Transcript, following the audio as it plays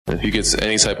If he gets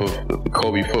any type of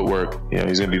Kobe footwork,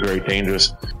 he's going to be very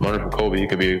dangerous. Learning from Kobe, he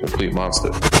could be a complete monster.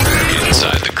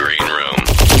 Inside the Green Room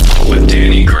with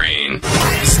Danny Green.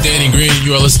 This is Danny Green.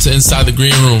 You are listening to Inside the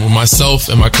Green Room with myself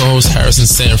and my co-host Harrison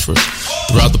Sanford.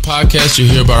 Throughout the podcast, you'll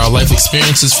hear about our life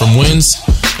experiences from wins,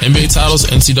 NBA titles,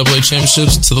 NCAA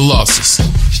championships, to the losses,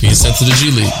 being sent to the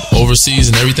G League, overseas,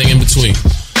 and everything in between.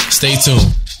 Stay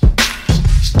tuned.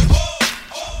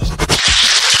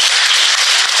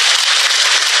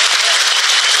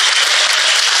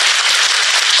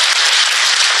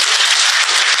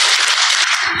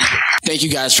 Thank you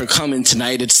guys for coming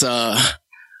tonight. It's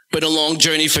been a long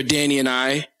journey for Danny and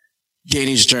I.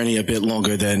 Danny's journey a bit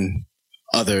longer than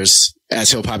others, as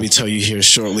he'll probably tell you here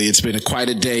shortly. It's been quite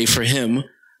a day for him.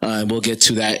 We'll get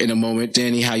to that in a moment.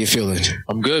 Danny, how you feeling?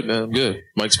 I'm good, man. I'm good.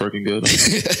 Mike's working good.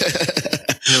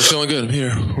 I'm feeling good. I'm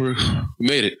here. We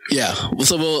made it. Yeah.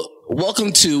 So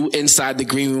welcome to Inside the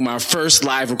Green Room, our first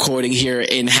live recording here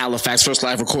in Halifax, first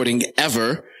live recording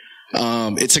ever.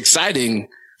 It's exciting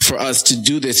for us to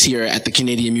do this here at the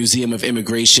Canadian Museum of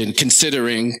Immigration,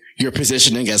 considering your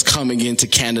positioning as coming into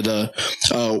Canada.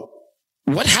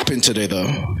 What happened today,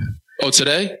 though? Oh,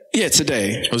 today? Yeah,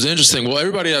 today. It was interesting. Well,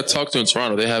 everybody I talked to in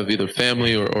Toronto, they have either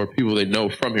family or people they know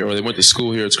from here, or they went to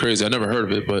school here. It's crazy. I never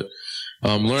heard of it, but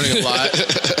I'm learning a lot.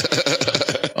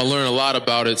 I learned a lot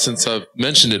about it since I've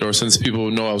mentioned it, or since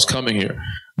people know I was coming here.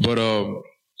 But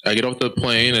I get off the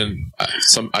plane and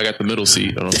I got the middle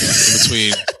seat in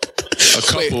between a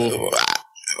couple.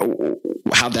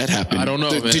 Wait, how'd that happen? I don't know,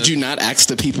 man. Did you not ask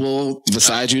the people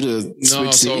beside you to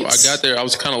switch seats? No, so I got there. I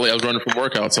was kind of late. I was running from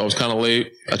workout, so I was kind of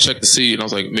late. I checked the seat, and I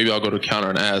was like, maybe I'll go to the counter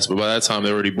and ask. But by that time,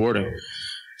 they were already boarding.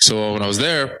 So when I was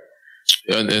there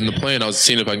in the plane, I was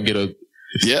seeing if I can get a...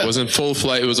 Yeah. It wasn't full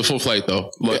flight. It was a full flight,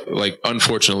 though. Like,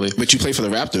 unfortunately. But you play for the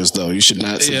Raptors, though. You should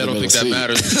not... Yeah, I don't think that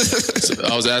matters. So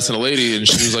I was asking a lady, and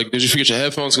she was like, did you forget your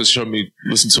headphones? Because she showed me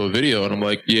listen to a video. And I'm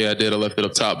like, yeah, I did. I left it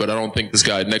up top. But I don't think this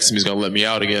guy next to me is going to let me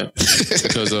out again.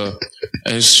 Because,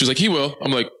 and she was like, he will.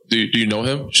 I'm like, do you know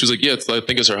him? She was like, yeah, I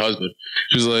think it's her husband.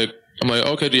 She was like, I'm like,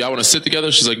 okay, do y'all want to sit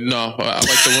together? She's like, no, I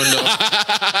like the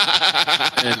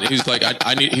window. And he's like,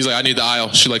 I need the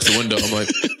aisle. She likes the window. I'm like,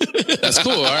 that's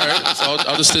cool. All right. So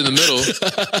I'll just sit in the middle.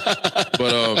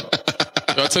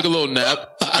 But, I took a little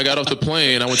nap. I got off the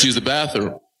plane. I went to use the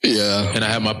bathroom. Yeah. And I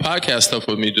had my podcast stuff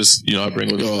with me. Just, I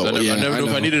bring with me. I never know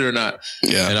if I need it or not.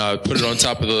 Yeah. And I put it on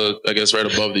top of I guess right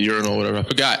above the urinal or whatever. I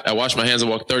forgot. I washed my hands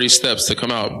and walked 30 steps to come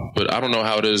out, but I don't know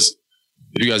how it is.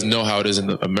 If you guys know how it is in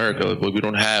America, we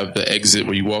don't have the exit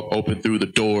where you open through the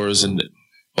doors and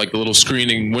like the little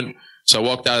screening. So I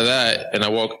walked out of that and I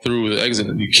walked through the exit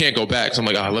and you can't go back. So I'm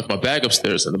like, I left my bag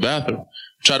upstairs in the bathroom.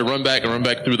 Try to run back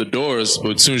through the doors.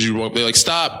 But as soon as you walk, they're like,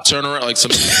 stop, turn around. Like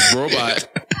some robot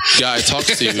guy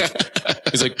talks to you.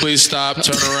 He's like, please stop,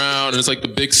 turn around. And it's like the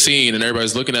big scene and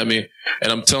everybody's looking at me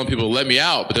and I'm telling people, let me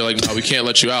out. But they're like, no, we can't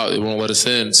let you out. They won't let us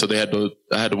in. So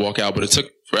I had to walk out, but it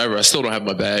took forever. I still don't have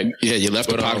my bag. Yeah, you left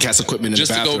the podcast equipment in the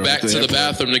bathroom. Just to go back to the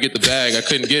bathroom to get the bag. I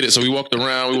couldn't get it. So we walked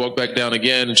around, we walked back down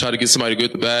again and tried to get somebody to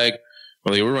get the bag.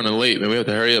 We're running late, man. We have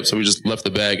to hurry up. So we just left the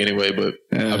bag anyway. But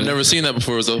I've never seen that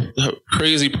before. It was a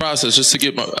crazy process just to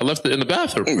get I left it in the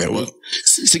bathroom. Okay, well,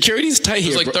 security's tight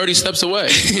here. It was like 30 steps away.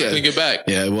 Yeah. I couldn't get back.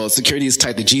 Yeah, well, security is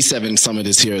tight. The G7 summit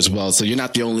is here as well. So you're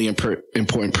not the only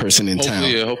important person in town.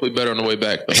 Yeah, hopefully better on the way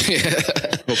back, though.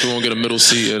 Hopefully we won't get a middle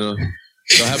seat and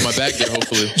I'll have my back there,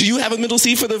 hopefully. Do you have a middle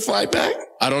seat for the flight back?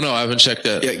 I don't know. I haven't checked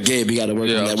that. Yeah, Gabe, you got to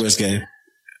work on that. Where's Gabe?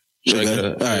 All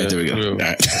right, there we go. Yeah. All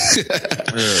right.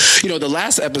 The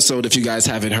last episode, if you guys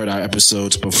haven't heard our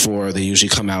episodes before, they usually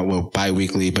come out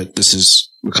bi-weekly, but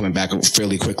we're coming back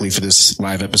fairly quickly for this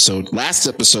live episode. Last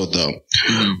episode, though,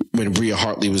 when Rhea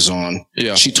Hartley was on,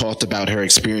 she talked about her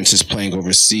experiences playing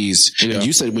overseas. Yeah. And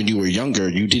you said when you were younger,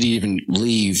 you didn't even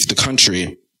leave the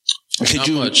country. Not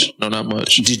much. No, not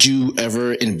much. Did you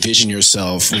ever envision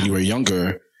yourself when you were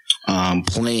younger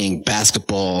playing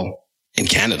basketball in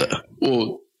Canada?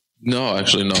 Well, no,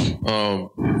 actually,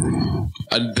 no.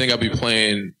 I didn't think I'd be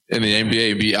playing in the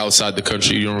NBA, be outside the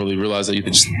country. You don't really realize that.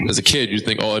 As a kid, you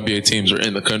think all NBA teams are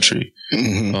in the country.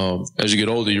 Mm-hmm. As you get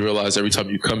older, you realize every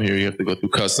time you come here, you have to go through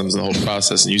customs and the whole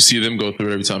process, and you see them go through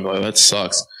it every time. You're like, that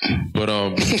sucks. But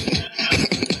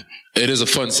it is a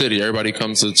fun city. Everybody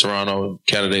comes to Toronto,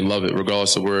 Canada. They love it,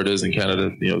 regardless of where it is in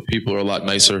Canada. People are a lot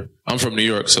nicer. I'm from New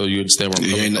York, so you understand where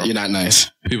I'm coming from. You're not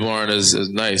nice. People aren't as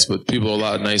nice, but people are a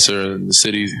lot nicer, and the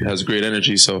city has great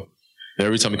energy. So And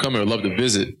every time we come here, I'd love to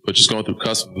visit, but just going through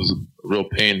customs was a real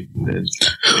pain.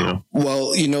 And,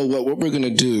 Well, you know what we're going to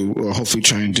do, or hopefully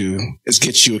try and do, is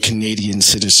get you a Canadian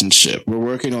citizenship. We're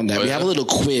working on that. We have a little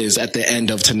quiz at the end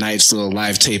of tonight's little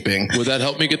live taping. Would that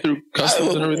help me get through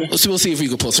customs and everything? So we'll see if we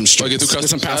can pull some strings. There's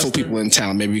some powerful people in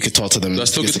town. Maybe we could talk to them. Do I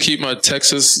still get to keep my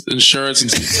Texas insurance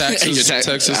and taxes in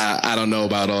Texas? I don't know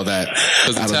about all that.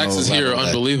 Because the taxes here are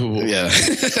unbelievable. Yeah.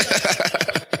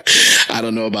 I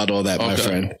don't know about all that, my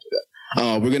friend.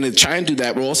 We're going to try and do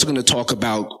that. We're also going to talk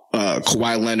about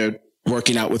Kawhi Leonard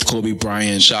working out with Kobe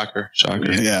Bryant. Shocker.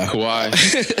 Yeah. Kawhi. I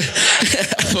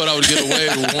thought I would get away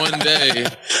one day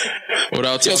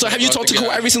without talking. So have you talked to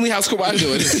Kawhi recently? How's Kawhi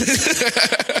doing?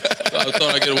 I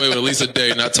thought I'd get away with at least a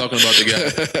day not talking about the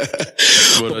guy.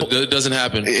 But it doesn't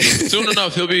happen. Soon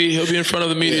enough, he'll be in front of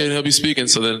the media and he'll be speaking.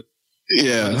 So then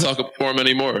I'm not talking for him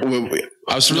anymore.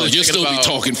 I was really you'll still be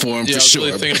talking for him, for sure. I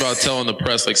was really thinking about telling the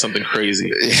press like something crazy,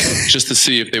 just to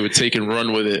see if they would take and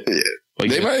run with it. Like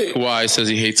they might. Kawhi says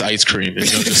he hates ice cream.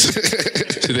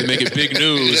 So they make it big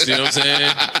news. You know what I'm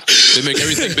saying? They make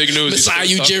everything big news. Messiah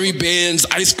Jerry Band's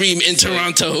ice cream in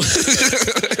Toronto.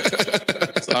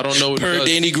 So I don't know what per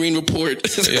Danny Green report.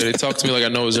 Yeah, they talk to me like I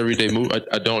know his everyday move.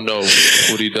 I don't know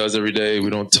what he does every day. We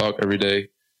don't talk every day.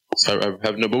 So I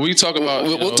have no, but we talk about.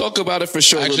 We'll talk about it for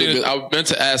sure. Actually, I meant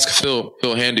to ask Phil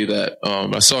Handy that.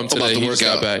 I saw him today. He just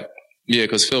got back. Yeah,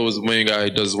 because Phil was the main guy who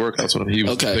does workouts with him. He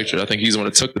was the picture. I think he's the one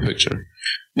that took the picture,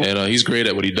 and he's great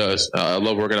at what he does. I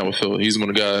love working out with Phil. He's one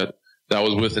of the guys that I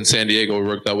was with in San Diego. We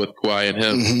worked out with Kawhi and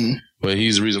him. Mm-hmm. But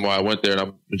he's the reason why I went there, and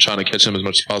I've been trying to catch him as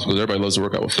much as possible because everybody loves to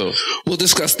work out with Phil. We'll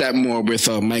discuss that more with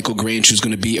Michael Grange, who's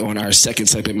going to be on our second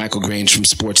segment. Michael Grange from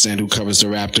Sportsnet, who covers the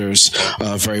Raptors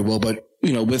very well. But,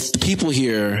 you know, with the people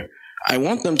here, I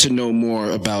want them to know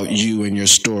more about you and your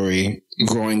story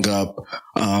growing up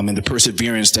and the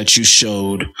perseverance that you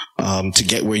showed to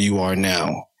get where you are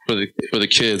now. For the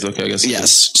kids, okay, I guess.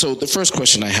 Yes. So the first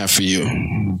question I have for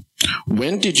you,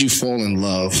 when did you fall in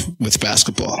love with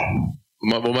basketball?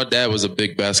 My dad was a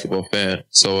big basketball fan,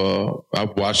 so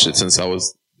I've watched it since I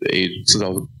was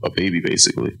a baby,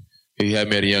 basically. He had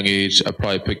me at a young age.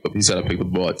 He said I picked the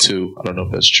ball at 2. I don't know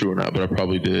if that's true or not, but I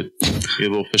probably did. He had a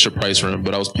little Fisher-Price rim,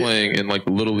 but I was playing in like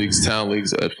the little leagues, town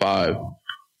leagues at 5.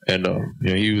 And,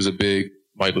 he was a big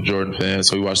Michael Jordan fan,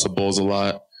 so we watched the Bulls a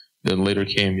lot. Then later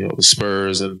came, the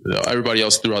Spurs and everybody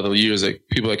else throughout the years, like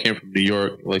people that came from New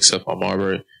York, like Stephon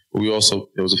Marbury. But we also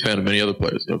was a fan of many other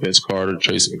players, Vince Carter,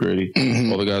 Tracy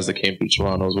McGrady, all the guys that came through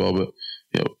Toronto as well. But,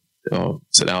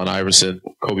 said Allen Iverson,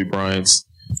 Kobe Bryant,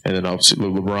 and then obviously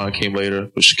LeBron came later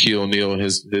with Shaquille O'Neal in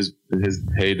his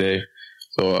heyday.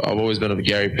 So I've always been a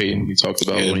Gary Payton. You talked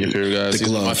about one of your favorite guys. He's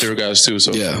one of my favorite guys too.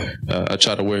 So I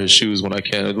try to wear his shoes when I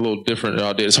can. It's a little different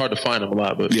out there. It's hard to find them a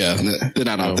lot, but they're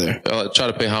not out there. I try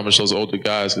to pay homage to those older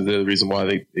guys because they're the reason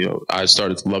why I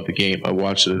started to love the game. I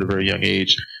watched it at a very young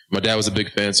age. My dad was a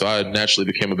big fan, so I naturally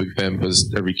became a big fan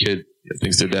because every kid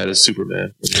thinks their dad is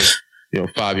Superman.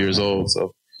 5 years old.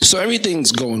 So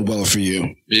everything's going well for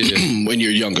you when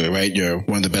you're younger, right? You're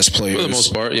one of the best players. For the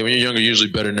most part. Yeah, when you're younger, you're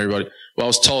usually better than everybody. Well, I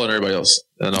was taller than everybody else,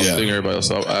 and I was bigger than everybody else.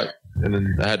 So and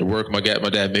then I had to work. My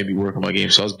dad made me work on my game,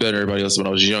 so I was better than everybody else when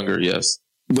I was younger, yes.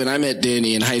 When I met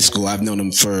Danny in high school, I've known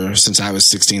him since I was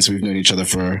 16, so we've known each other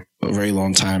for a very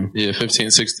long time. Yeah, 15,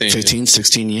 16.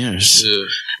 16 years. Yeah.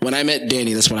 When I met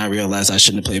Danny, that's when I realized I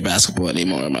shouldn't play basketball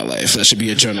anymore in my life. I should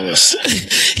be a journalist.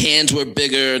 Hands were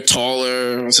bigger,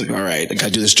 taller. I was like, all right, I got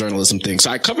to do this journalism thing.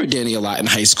 So I covered Danny a lot in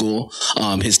high school.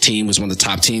 His team was one of the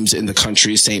top teams in the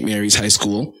country, St. Mary's High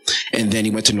School. And then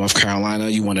he went to North Carolina.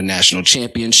 You won a national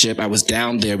championship. I was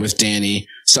down there with Danny,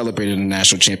 celebrated a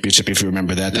national championship, if you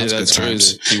remember that. That was good times.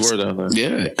 Crazy. You were down there.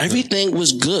 Yeah, everything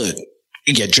was good.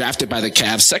 You get drafted by the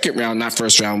Cavs, second round, not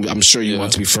first round. I'm sure you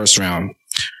want to be first round.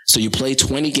 So you play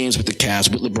 20 games with the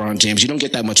Cavs with LeBron James. You don't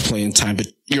get that much playing time, but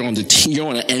you're on the team. You're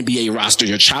on an NBA roster.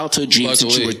 Your childhood dream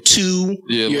since you were 2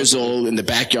 years old in the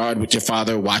backyard with your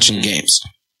father watching games.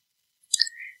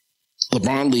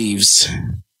 LeBron leaves.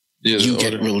 Yeah, you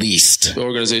get released. The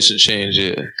organization changed,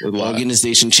 The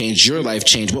organization changed. Your life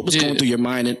changed. What was going through your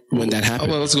mind when that happened?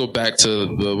 Well, let's go back to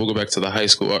the high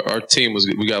school. Our team was,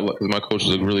 because my coach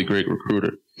was a really great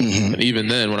recruiter. Mm-hmm. And even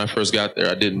then, when I first got there,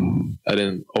 I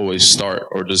didn't always start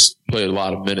or just play a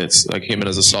lot of minutes. I came in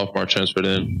as a sophomore, transferred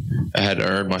in. I had to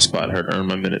earn my spot. I had to earn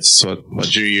my minutes. So my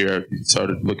junior year, he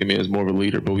started looking at me as more of a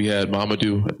leader. But we had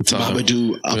Mamadou at the time. We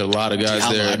had a lot of guys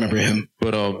there. I remember him.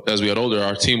 But as we got older,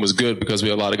 our team was good because we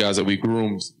had a lot of guys that we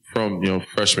groomed from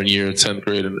freshman year, 10th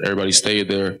grade, and everybody stayed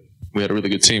there. we had a really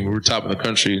good team. We were top in the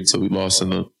country until we lost in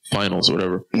the finals or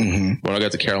whatever. Mm-hmm. When I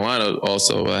got to Carolina,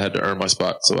 also, I had to earn my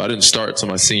spot. So I didn't start until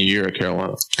my senior year at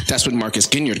Carolina. That's when Marcus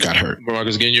Ginyard got hurt.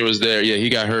 Marcus Ginyard was there. Yeah, he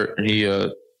got hurt, and he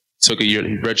took a year.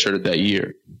 He redshirted that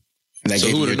year. So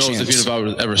who would have known if I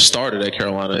would ever started at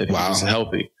Carolina if he was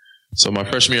healthy. So my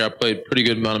freshman year, I played pretty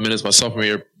good amount of minutes. My sophomore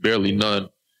year, barely none.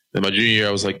 Then my junior year,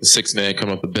 I was like the sixth man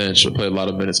coming off the bench. I played a lot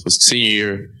of minutes. But senior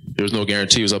year, there was no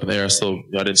guarantee. It was up in the air.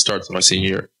 I didn't start until my senior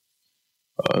year.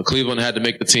 Cleveland had to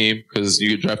make the team because you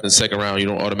get drafted in the second round. You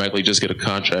don't automatically just get a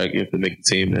contract. You have to make the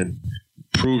team and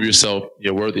prove yourself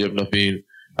you're worthy of enough being.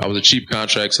 I was a cheap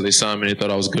contract, so they signed me. They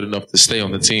thought I was good enough to stay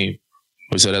on the team.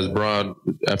 We said as Bron,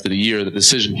 after the year, the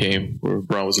decision came where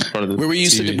Bron was in front of the Where were you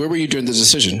TV. Where were you during the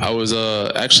decision? I was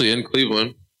actually in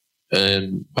Cleveland,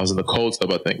 and I was in the cold tub,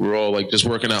 I think. We were all like just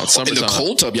working out. In the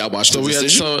cold tub, y'all watched the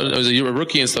decision? You were a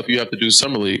rookie and stuff. You have to do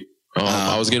summer league.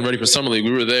 I was getting ready for summer league.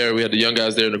 We were there. We had the young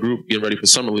guys there in the group getting ready for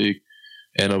summer league.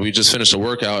 And we just finished a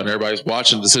workout, and everybody's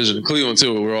watching the decision in Cleveland,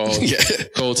 too. We're all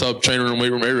cold tub, training room,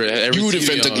 weight room, everywhere. You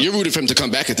rooted for him to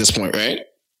come back at this point, right?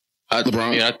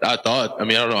 LeBron? I thought. I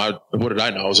don't know. What did I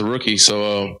know? I was a rookie.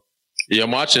 So,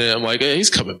 I'm watching it. I'm like, hey, he's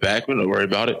coming back. We don't worry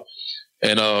about it.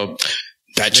 And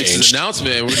that changed. His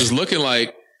announcement, and we're just looking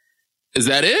like, is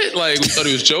that it? Like, we thought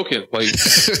he was joking. Like,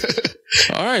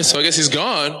 all right, so I guess he's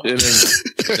gone. And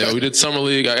then we did summer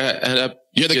league.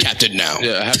 You're the captain now.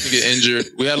 Yeah, I happened to get injured.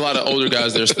 We had a lot of older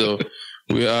guys there still.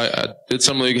 I did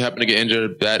summer league, happened to get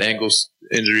injured, bad ankles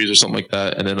injuries or something like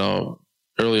that. And then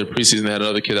earlier preseason, they had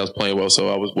another kid that was playing well, so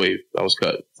I was waived. I was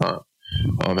cut at the time.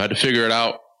 I had to figure it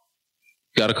out.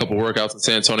 Got a couple workouts in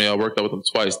San Antonio. I worked out with them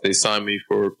twice. They signed me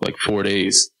for like 4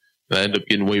 days. And I ended up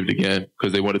getting waived again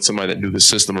because they wanted somebody that knew the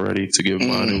system already to give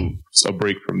Manu a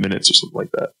break for minutes or something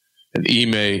like that. And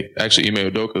Ime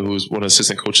Udoka, who's one of the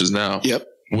assistant coaches now,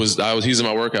 he's in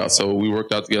my workout. So we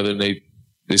worked out together, and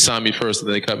they signed me first, and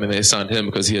then they cut me and they signed him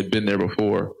because he had been there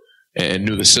before and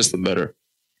knew the system better.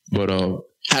 But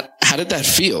how did that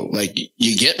feel? Like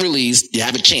you get released, you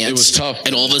have a chance. It was tough.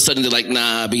 And all of a sudden they're like,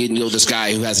 nah, this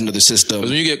guy who has another system.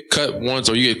 Because when you get cut once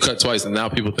or you get cut twice, and now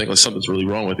people think like something's really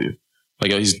wrong with you.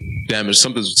 Like, he's damaged.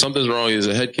 Something's wrong. He's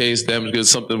a head case, damaged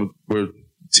goods, something where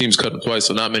teams cut him twice.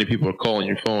 So not many people are calling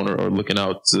your phone or looking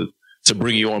out to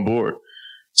bring you on board.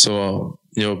 So,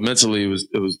 mentally it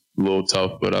was a little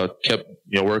tough, but I kept,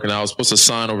 working out. I was supposed to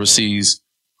sign overseas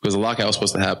because the lockout was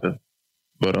supposed to happen.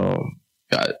 But,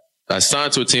 I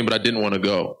signed to a team, but I didn't want to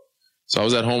go. So I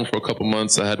was at home for a couple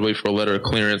months. I had to wait for a letter of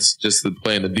clearance just to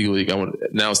play in the D League.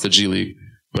 Now it's the G League,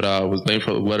 but I was waiting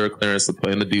for a letter of clearance to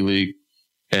play in the D League.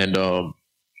 And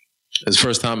it's the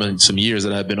first time in some years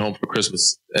that I had been home for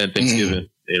Christmas and Thanksgiving,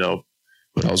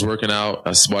 But I was working out. I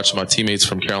was watching my teammates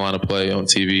from Carolina play on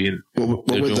TV. And what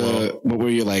were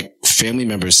your family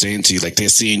members saying to you? Like they're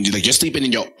seeing you, like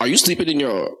are you sleeping in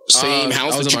your same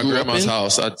house? I was in my grandma's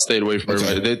house. I stayed away from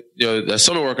everybody. I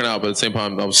started working out, but at the same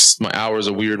time, my hours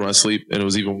are weird when I sleep, and it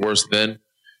was even worse then.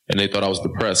 And they thought I was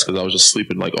depressed because I was just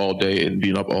sleeping like all day and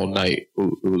being up all night.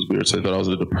 It was weird. So they thought I was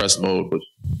in a depressed mode, but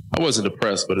I wasn't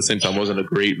depressed, but at the same time, I wasn't in a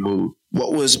great mood.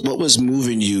 What was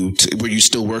moving you? Were you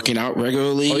still working out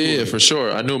regularly? Oh yeah, for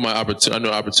sure. I knew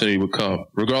opportunity would come.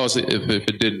 Regardless if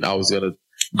it didn't, I was going to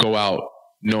go out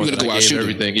knowing that I gave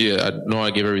everything. Yeah, I know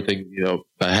I gave everything,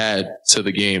 I had to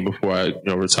the game before I,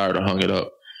 retired or hung it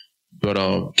up. But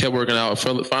kept working out.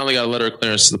 Finally got a letter of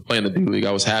clearance to play in the D League.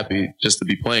 I was happy just to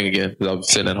be playing again because I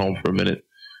was sitting at home for a minute.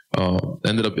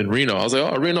 Ended up in Reno. I was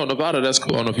like, Reno, Nevada, that's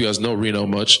cool. I don't know if you guys know Reno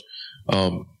much.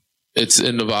 It's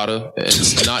in Nevada. And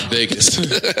it's not Vegas.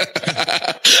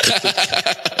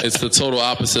 It's the total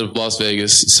opposite of Las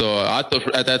Vegas. So I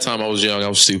thought at that time I was young. I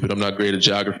was stupid. I'm not great at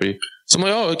geography. So I'm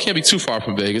like, it can't be too far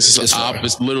from Vegas.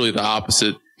 It's literally the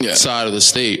opposite side of the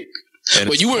state.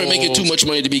 But you weren't making too much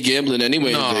money to be gambling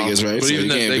anyway in Vegas, right? But so even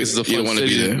that Vegas is a fun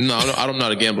city. No, I'm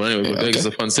not a gambler anyway. But Vegas is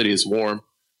a fun city. It's warm.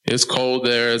 It's cold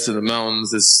there. It's in the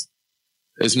mountains.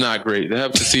 It's not great. They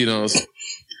have casinos.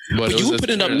 But you were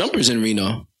putting up numbers in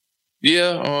Reno.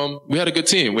 Yeah, we had a good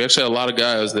team. We actually had a lot of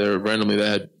guys there randomly that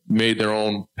had made their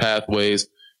own pathways.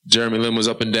 Jeremy Lin was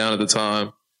up and down at the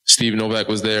time. Steve Novak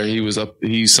was there. He was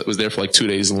there for like 2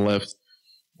 days and left.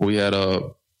 We had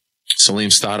Salim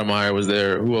Stoudemire was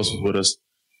there. Who else was with us?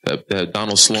 That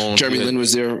Donald Sloan. Jeremy Lin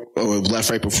was there.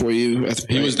 Left right before you.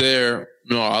 He was there.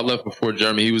 No, I left before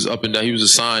Jeremy. He was up and down. He was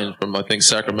assigned from I think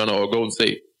Sacramento or Golden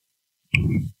State.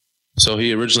 So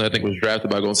he originally I think was drafted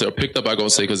by Golden State or picked up by Golden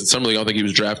State because in Summer League I don't think he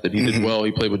was drafted. He did well.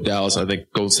 He played with Dallas. And I think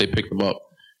Golden State picked him up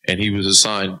and he was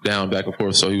assigned down back and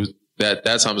forth. So he was that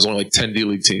time it was only like 10 D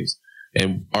League teams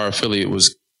and our affiliate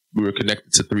we were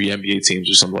connected to 3 NBA teams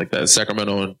or something like that.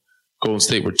 Sacramento and Golden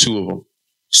State were 2 of them.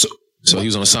 So he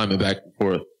was on assignment back and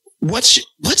forth.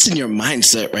 What's in your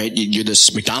mindset, right? You're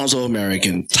this McDonald's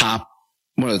All-American,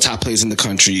 one of the top players in the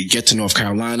country. You get to North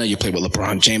Carolina, you play with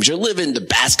LeBron James. You're living the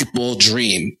basketball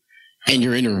dream. And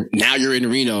you're in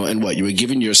Reno, and what? You were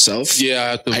giving yourself? Yeah, I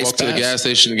had to walk to the gas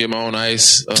station to get my own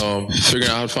ice. Figuring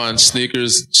out how to find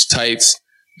sneakers, tights,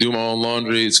 do my own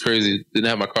laundry. It's crazy. Didn't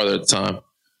have my car there at the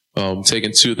time.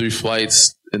 Taking 2 or 3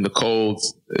 flights in the cold.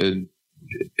 And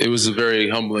it was a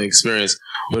very humbling experience,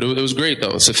 but it was great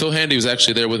though. So Phil Handy was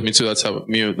actually there with me too. That's how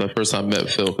the first time I met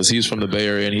Phil, because he's from the Bay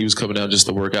Area and he was coming down just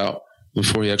to work out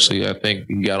before he actually, I think,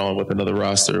 he got on with another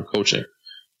roster of coaching.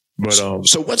 But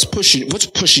so what's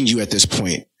pushing you at this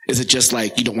point? Is it just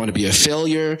like you don't want to be a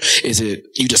failure? Is it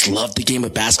you just love the game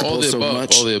of basketball so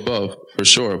much? All the above, for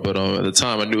sure. But at the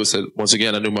time, I knew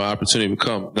I knew my opportunity would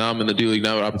come. Now I'm in the D League.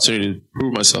 Now I have an opportunity to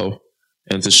prove myself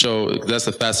and to show that's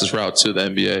the fastest route to the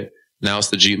NBA. Now it's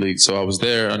the G League. So I was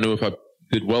there. I knew if I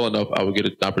did well enough, I would get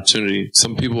an opportunity.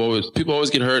 People always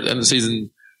get hurt end of the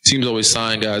season. Teams always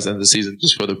sign guys end of the season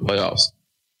just for the playoffs.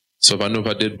 So if I knew if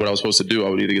I did what I was supposed to do, I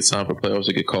would either get signed for playoffs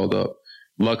or get called up.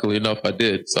 Luckily enough, I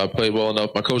did. So I played well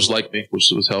enough. My coach liked me,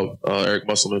 which was help. Eric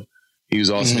Musselman. He was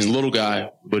awesome. He's a little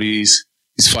guy, but he's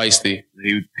feisty.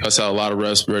 He would cuss out a lot of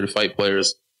refs, ready to fight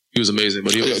players. He was amazing.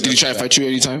 But did he try to fight you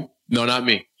anytime? No, not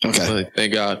me. Okay.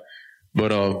 Thank God.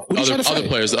 But other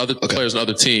players, players on the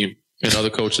other team and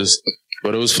other coaches.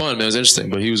 But it was fun, man. It was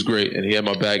interesting. But he was great, and he had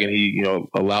my back, and he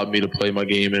allowed me to play my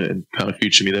game and kind of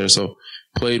feature me there. So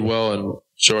played well, and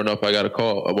sure enough, I got a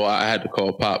call. Well, I had to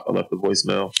call Pop. I left the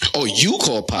voicemail. Oh, you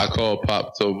called Pop? I called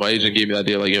Pop. So my agent gave me the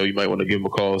idea, like, you might want to give him a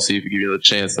call, see if he give you another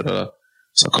chance.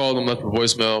 So I called him, left the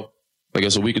voicemail. I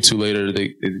guess a week or two later,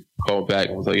 they called back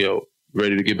and was like,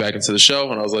 ready to get back into the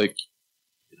show? And I was like,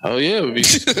 oh yeah,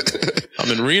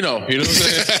 I'm in Reno. You know what I'm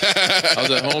saying? I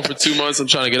was at home for 2 months. I'm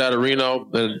trying to get out of Reno,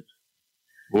 and it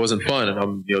wasn't fun. And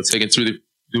I'm, taking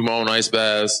do my own ice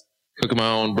baths, cooking my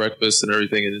own breakfast and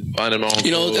everything, and finding my own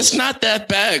clothes. It's not that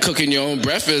bad cooking your own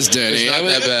breakfast, Danny. It's not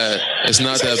that bad. It's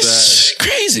not that bad.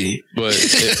 Crazy. But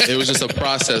it was just a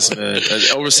process, man. And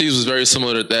overseas was very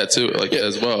similar to that too,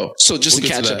 as well. So just to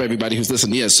catch up everybody who's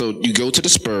listening, so you go to the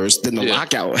Spurs, then the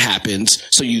lockout happens,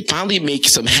 so you finally make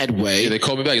some headway. Yeah, they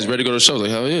called me back. He's ready to go to the show. I was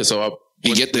like, hell yeah. So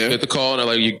you get there. Get the call, and they're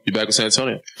like, you're back with San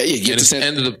Antonio. Yeah, it's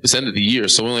end of the year,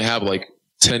 so we only have like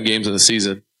 10 games in the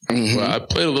season. Mm-hmm. Well, I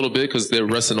played a little bit because they were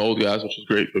resting old guys, which was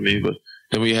great for me. But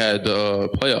then we had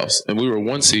playoffs, and we were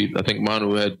 1 seed. I think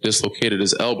Manu had dislocated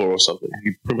his elbow or something.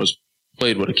 He pretty much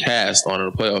played with a cast on in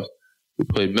the playoffs. We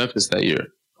played Memphis that year.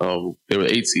 They were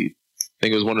 8 seed. I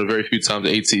think it was one of the very few times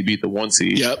the 8 seed beat the 1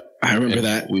 seed. Yep, I remember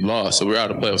that. We lost, so we were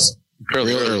out of playoffs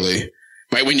real early.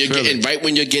 Right when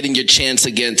you're getting your chance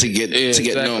again to get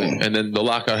known. And then the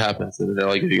lockout happens, and they're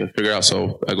like, you got to figure it out.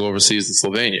 So I go overseas to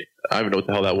Slovenia. I don't even know what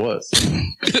the hell that was.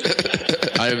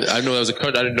 I know that was a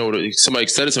country. I didn't know somebody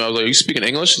said it to me. I was like, are you speaking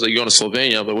English? He's like, you're going to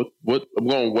Slovenia. I'm like, what? I'm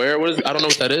going where? What is it? I don't know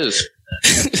what that is.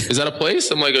 Is that a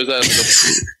place? I'm like, is that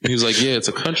like he was like, yeah, it's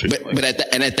a country. But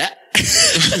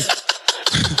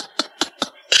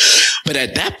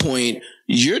at that point,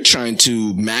 you're trying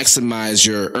to maximize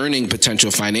your earning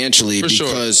potential financially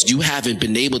because you haven't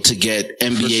been able to get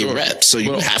NBA reps. So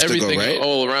you have to go, right?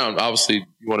 All around. Obviously,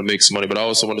 you want to make some money, but I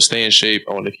also want to stay in shape.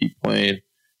 I want to keep playing,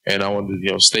 and I want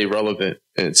to, stay relevant,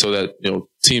 and so that,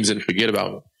 teams didn't forget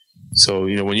about me. So,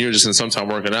 when you're just in some time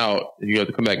working out, and you have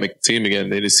to come back and make the team again,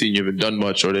 they didn't see you haven't done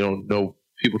much, or they don't know,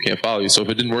 people can't follow you. So if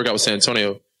it didn't work out with San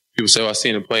Antonio, people say, I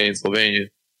seen him play in Slovenia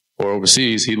or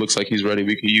overseas. He looks like he's ready.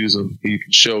 We could use him. He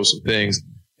can show some things,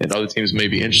 and other teams may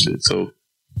be interested. So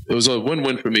it was a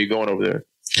win-win for me going over there,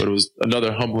 but it was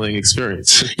another humbling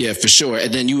experience. Yeah, for sure.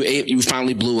 And then you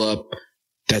finally blew up.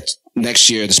 That next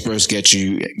year the Spurs go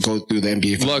through the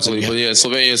NBA. Luckily, but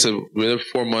Slovenia said we're there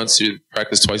for 4 months. You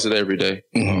practice twice a day every day.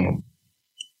 Mm-hmm.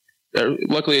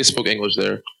 Luckily, they spoke English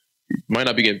there. Might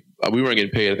not be getting. We weren't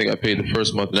getting paid. I think I paid the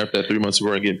first month, and after that 3 months, we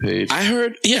weren't getting paid. I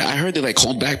heard they like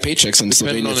hold back paychecks in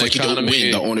Slovenia. It's like you don't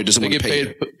win, the owner doesn't want to pay. They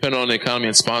get paid depending on the economy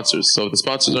and sponsors. So if the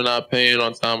sponsors are not paying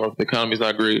on time, or if the economy's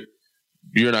not great,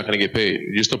 you're not going to get paid.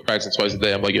 You're still practicing twice a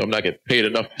day. I'm like, I'm not getting paid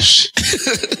enough.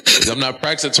 I'm not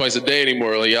practicing twice a day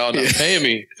anymore. Like, y'all not paying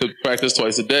me to practice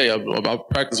twice a day. I'll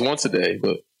practice once a day,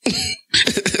 but.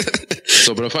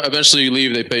 But if eventually you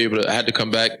leave, they pay you. But I had to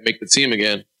come back and make the team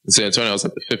again in San Antonio. I was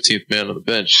like the 15th man on the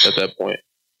bench at that point,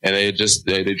 and they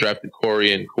drafted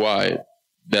Corey and Kawhi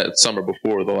that summer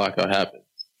before the lockout happened.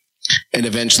 And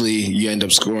eventually, you end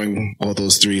up scoring all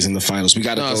those threes in the finals.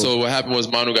 So what happened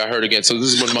was Manu got hurt again. So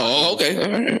this is when Manu. Oh, okay.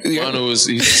 All right. Yeah. Manu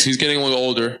he's getting a little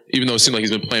older, even though it seemed like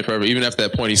he's been playing forever. Even after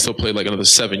that point, he still played like another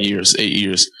 7 years, 8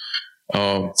 years.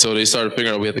 So they started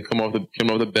figuring out we had to come off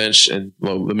the bench and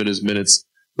limit his minutes.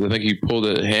 I think he pulled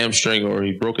a hamstring or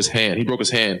he broke his hand. He broke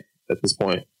his hand at this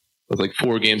point. It was like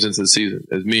 4 games into the season.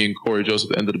 As me and Corey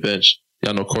Joseph ended the bench.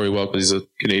 Y'all know Corey well because he's a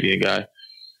Canadian guy.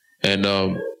 And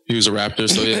he was a Raptor.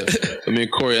 So yeah, so me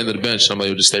and Corey ended the bench. I'm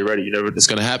like, just stay ready. It's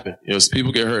going to happen.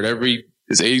 People get hurt.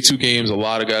 It's 82 games. A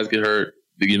lot of guys get hurt.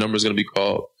 Your number's going to be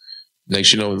called.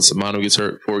 Next, Samano gets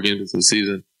hurt 4 games into the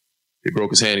season. He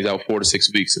broke his hand. He's out 4 to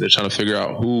 6 weeks. And they're trying to figure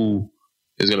out who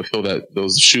is going to fill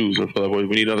those shoes. Or feel like, well,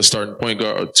 we need another starting point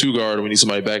guard or 2 guard, or we need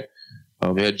somebody back.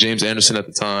 They had James Anderson at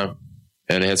the time,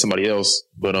 and they had somebody else.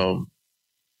 But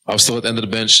I was still at the end of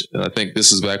the bench, and I think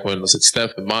this is back when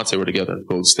Steph and Monte were together in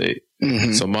Golden State.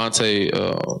 Mm-hmm. So Monte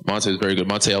is very good.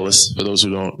 Monte Ellis, for those who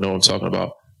don't know what I'm talking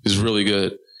about, he's really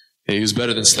good. And he was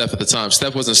better than Steph at the time.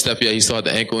 Steph wasn't Steph yet. He still had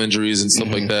the ankle injuries and stuff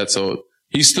like that. So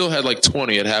he still had like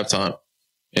 20 at halftime,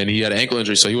 and he had an ankle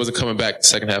injury, so he wasn't coming back the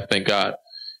second half, thank God.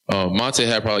 Monte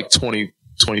had probably like 20,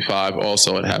 25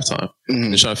 also at halftime. Mm-hmm.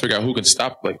 They're trying to figure out who can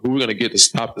stop, who we're going to get to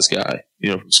stop this guy,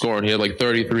 from scoring. He had like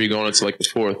 33 going into like the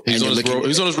 4th. He's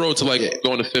on his road to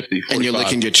going to 50, 45. And you're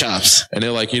licking your chops. And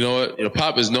they're like, you know what?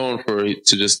 Pop is known to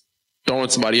just throwing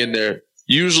somebody in there,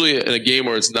 usually in a game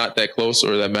where it's not that close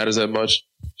or that matters that much,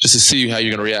 just to see how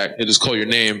you're going to react. He'll just call your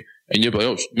name and you'll be like,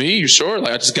 oh, me? You sure?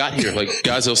 I just got here.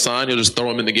 Guys he'll sign, he'll just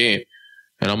throw him in the game.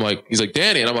 And I'm like, he's like,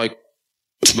 Danny. And I'm like,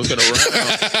 looking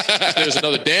around. There's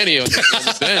another Danny on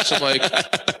the bench. I'm like,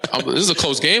 this is a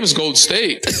close game. It's Golden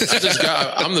State.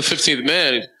 I'm the 15th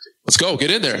man. Let's go. Get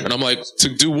in there. And I'm like,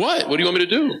 to do what? What do you want me to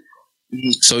do?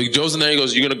 So he goes in there. He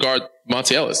goes, you're going to guard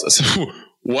Monte Ellis. I said,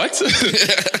 what?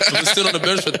 I'm stood on the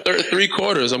bench for 3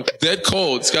 quarters. I'm dead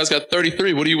cold. This guy's got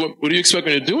 33. What do you expect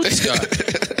me to do with this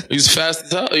guy? He's fast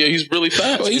as hell. Yeah, he's really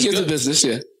fast. Well, he gets the business,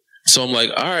 yeah. So I'm like,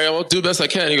 all right, I'll do the best I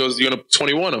can. He goes, you're going to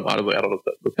 21 him. I don't know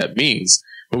what that means.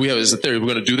 But we have is a theory. We're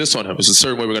going to do this on him. It's a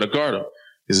certain way we're going to guard him.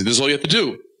 He said, this is all you have to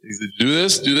do. He said, do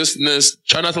this, and this.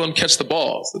 Try not to let him catch the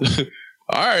ball.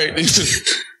 All right.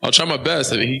 I'll try my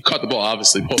best. I mean, he caught the ball,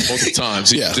 obviously, multiple times.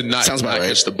 He did not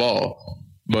catch the ball.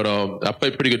 But I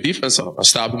played pretty good defense on him. I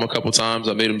stopped him a couple times.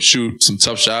 I made him shoot some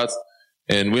tough shots,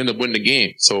 and we ended up winning the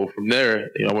game. So from there,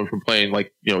 I went from playing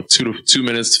 2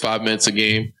 minutes, 5 minutes a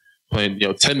game, playing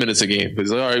 10 minutes a game.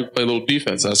 Because all right, play a little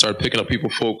defense. I started picking up people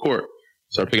full court.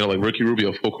 Started picking up like Ricky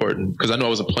Rubio full court, because I know I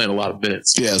wasn't playing a lot of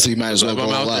minutes. Yeah, so you might as well. So if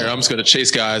I'm out there, I'm just going to chase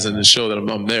guys and show that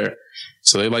I'm there.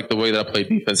 So they liked the way that I played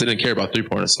defense. They didn't care about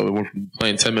 3-pointers. So we went from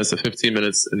playing 10 minutes to 15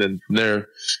 minutes, and then from there,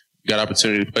 got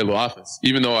opportunity to play a little offense.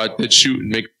 Even though I did shoot and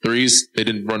make threes, they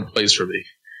didn't run plays for me.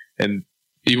 And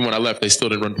even when I left, they still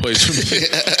didn't run plays for me.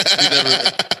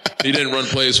 He didn't run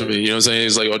plays for me. You know what I'm saying?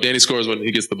 He's like, oh, Danny scores when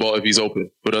he gets the ball if he's open.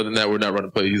 But other than that, we're not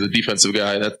running plays. He's a defensive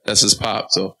guy. That's his pop.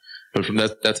 So. But from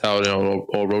that's how it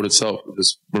all wrote itself.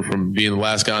 We're from being the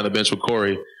last guy on the bench with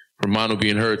Corey, from Manu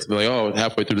being hurt, to be like, oh,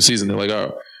 halfway through the season, they're like,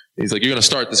 oh, he's like, you're going to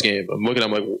start this game. I'm looking at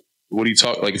him like, what are you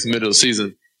talking? Like, it's the middle of the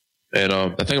season. And I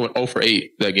think I went 0 for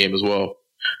 8 that game as well.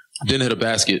 Didn't hit a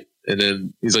basket. And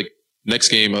then he's like, next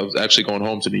game, I was actually going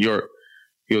home to New York.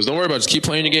 He goes, don't worry about it. Just keep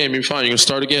playing your game. You're fine. You're going to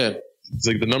start again. It's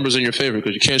like the numbers in your favor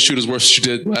because you can't shoot as worse as you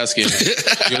did last game.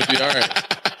 You're going to be all right.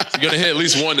 So you're going to hit at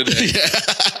least one today. Yeah.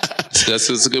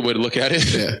 That's a good way to look at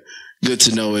it. Yeah. Good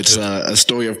to know. It's a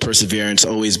story of perseverance,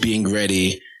 always being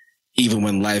ready, even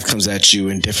when life comes at you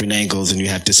in different angles and you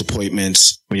have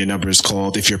disappointments when your number is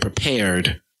called. If you're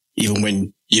prepared, even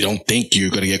when you don't think you're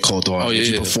going to get called on, if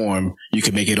you perform, you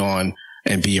can make it on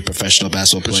and be a professional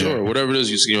basketball player. For sure. Whatever it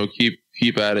is, you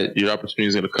keep at it. Your opportunity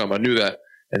is going to come. I knew that.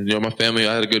 And, my family,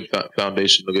 I had a good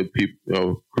foundation, a good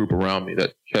people, group around me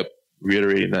that kept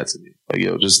reiterating that to me.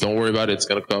 Like, just don't worry about it. It's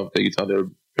going to come. Take your time. They were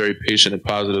very patient and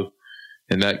positive,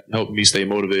 and that helped me stay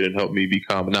motivated and helped me be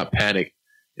calm and not panic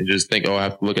and just think, I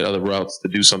have to look at other routes to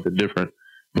do something different.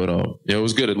 But it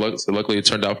was good. Luckily, it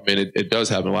turned out for me. And it does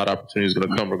happen. A lot of opportunities are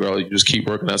going to come regardless. You just keep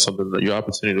working at something, that your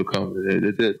opportunity will come. And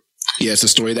it did. Yeah, it's a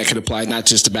story that can apply not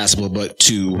just to basketball, but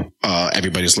to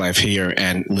everybody's life here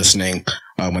and listening.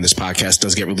 When this podcast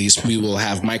does get released, we will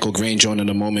have Michael Grange on in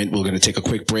a moment. We're going to take a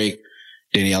quick break.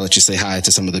 Danny, I'll let you say hi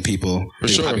to some of the people. For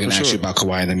sure. I'm going to ask you about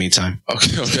Kawhi in the meantime.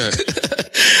 Okay.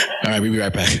 All right, we'll be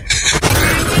right back.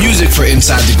 Music for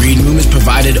Inside the Green Room is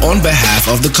provided on behalf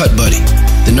of The Cut Buddy,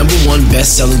 the #1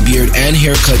 best-selling beard and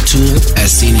haircut tool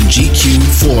as seen in GQ,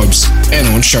 Forbes, and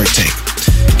on Shark Tank.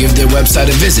 Give their website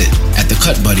a visit at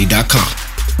thecutbuddy.com.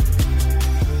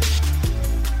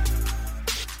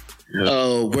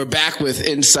 Oh, we're back with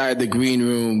Inside the Green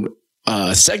Room.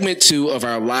 Segment 2 of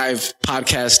our live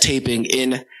podcast taping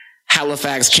in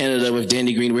Halifax, Canada with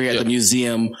Danny Green. We're here at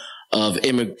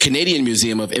the Canadian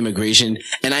Museum of Immigration.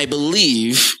 And I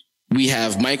believe we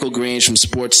have Michael Grange from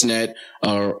Sportsnet,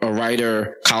 a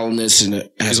writer, columnist, and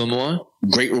He's on the line?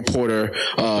 great reporter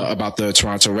about the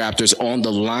Toronto Raptors on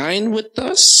the line with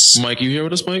us. Mike, you here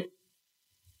with us, Mike?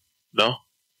 No?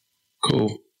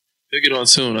 Cool. He'll get on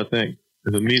soon, I think.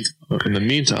 In the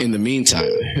meantime.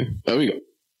 There we go.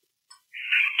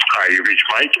 Hi, you reached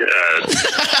Mike.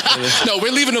 No,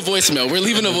 we're leaving a voicemail. We'll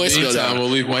leave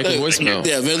Mike a voicemail.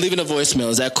 Yeah, we're leaving a voicemail.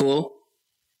 Is that cool?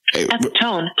 Hey, At the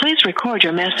tone, please record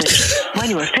your message. When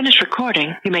you are finished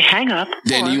recording, you may hang up.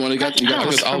 Danny, you want to press go?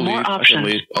 pound for I'll more leave. options.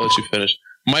 I'll let you finish.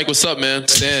 Mike, what's up, man?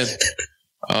 Stan.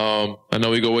 I know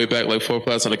we go way back like 4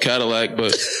 flats on a Cadillac,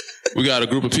 but we got a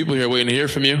group of people here waiting to hear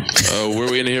from you.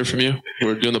 We're waiting to hear from you.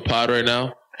 We're doing the pod right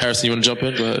now. Harrison, you want to jump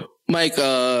in? Go ahead. Mike,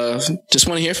 just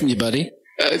want to hear from you, buddy.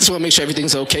 I just want to make sure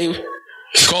everything's okay.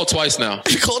 Call twice now.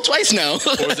 You called twice now. Or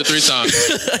is it 3 times?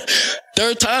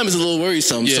 Third time is a little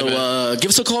worrisome. Yeah, so give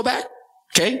us a call back.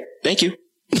 Okay? Thank you.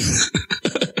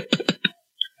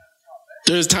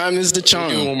 Third time is the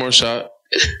charm. Give him one more shot.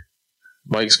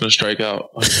 Mike's going to strike out.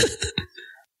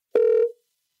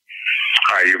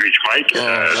 Hi, you reached Mike.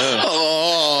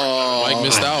 Mike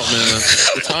missed out, man.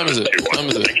 What time is it?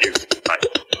 Thank you. Bye.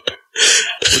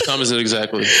 What time is it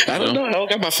exactly? I don't know. I don't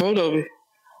got my phone over.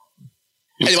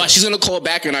 Anyway, she's going to call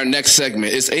back in our next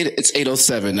segment. It's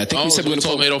 8:07. I think we said we're going to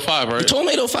call 8:05, right? We told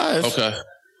him 8:05. Okay.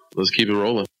 Let's keep it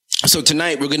rolling. So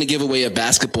tonight we're going to give away a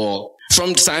basketball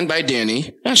signed by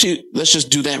Danny. Actually, let's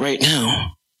just do that right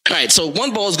now. All right. So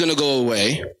one ball is going to go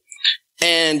away.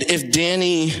 And if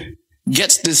Danny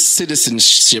gets this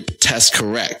citizenship test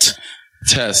correct,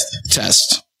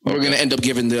 we're going to end up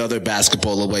giving the other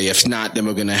basketball away. If not, then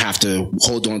we're going to have to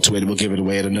hold on to it and we'll give it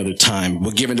away at another time.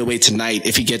 We'll give it away tonight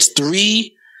if he gets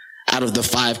 3 out of the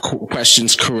 5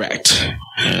 questions correct.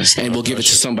 And we'll give it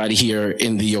to somebody here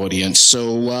in the audience.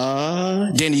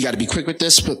 So, Danny, you got to be quick with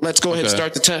this, but let's go ahead and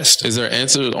start the test. Is there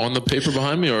answers on the paper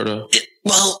behind me or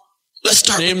Well, let's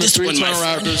start name with the this 3 one, Toronto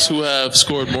my friend. Raptors who have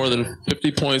scored more than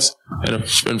 50 points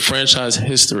in franchise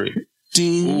history?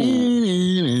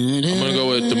 I'm going to go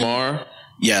with DeMar.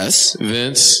 Yes.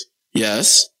 Vince.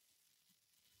 Yes.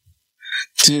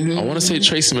 I want to say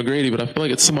Tracy McGrady, but I feel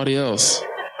like it's somebody else.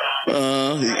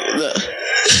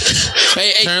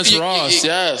 Terrence Ross,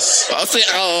 yes. I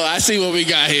see what we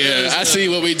got here. I see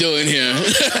what we're doing here.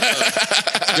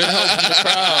 Good help from the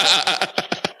crowd.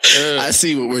 I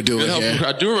see what we're doing here.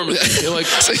 I do remember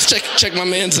that. Check my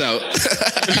man's out.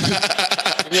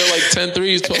 He had like 10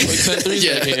 threes, 12, like 10 threes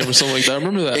that game or something like that. I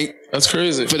remember that. That's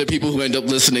crazy. For the people who end up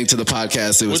listening to the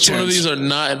podcast, it was Which one of these are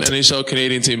not an NHL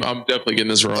Canadian team? I'm definitely getting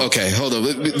this wrong. Okay, hold on.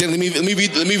 Let me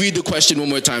read the question one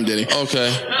more time, Denny.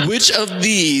 Okay. Which of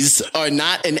these are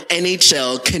not an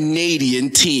NHL Canadian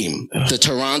team? The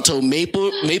Toronto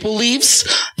Maple Leafs,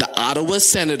 the Ottawa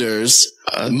Senators,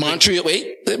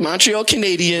 Montreal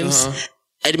Canadiens,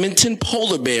 Edmonton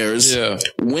Polar Bears,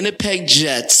 Winnipeg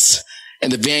Jets,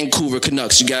 and the Vancouver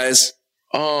Canucks. You guys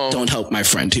don't help my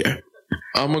friend here.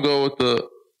 I'm going to go with the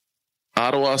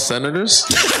Ottawa Senators.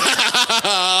 Actually,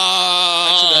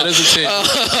 that is a team.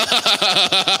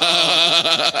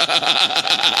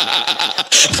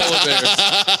 Polar Bears.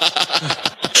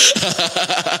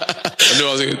 I knew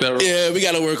I was going to get that wrong. Yeah, we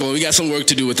got to work on it. We got some work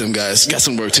to do with them, guys. Got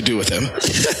some work to do with them.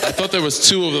 I thought there was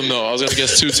 2 of them, though. I was going to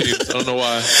guess 2 teams. I don't know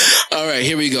why. All right,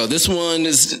 here we go. This one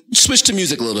is switch to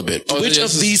music a little bit. Which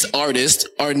of these artists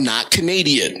are not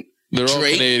Canadian? They're all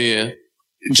Drake, Canadian.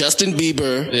 Justin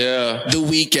Bieber, The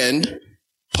Weeknd,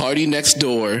 Party Next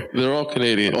Door. They're all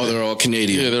Canadian. Oh, they're all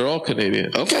Canadian. Yeah, they're all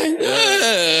Canadian. Okay.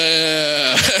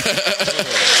 Yeah.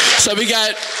 So we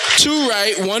got 2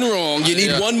 right, 1 wrong. You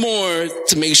need 1 more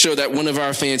to make sure that one of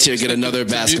our fans here get another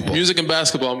basketball. Music and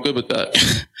basketball, I'm good with that.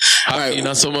 All right,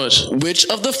 not so much. Which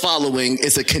of the following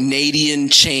is a Canadian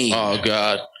chain? Oh,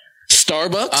 God.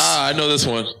 Starbucks. I know this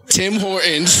one. Tim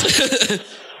Hortons.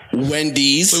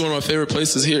 Wendy's. One of my favorite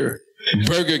places here.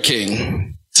 Burger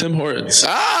King. Tim Hortons.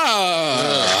 Nice.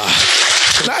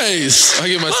 I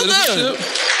get my citizenship.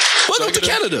 Welcome to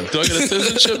Canada. Do I get a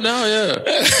citizenship now? Yeah.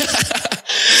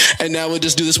 And now we'll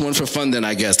just do this one for fun then,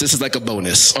 I guess. This is like a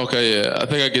bonus. Okay, yeah. I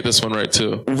think I get this one right,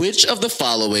 too. Which of the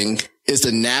following is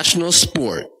the national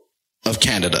sport of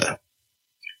Canada?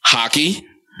 Hockey,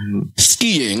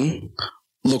 skiing,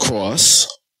 lacrosse,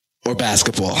 or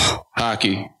basketball?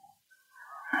 Hockey.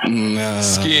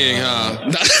 Skiing, huh?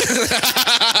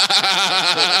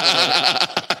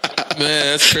 Man,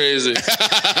 that's crazy.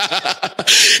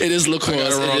 It is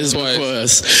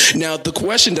lacrosse. Now, the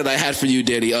question that I had for you,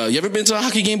 Danny, you ever been to a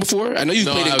hockey game before? I know you've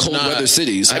played in cold weather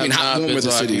cities. I mean, hot warm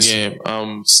weather cities. Game.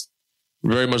 I'm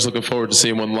very much looking forward to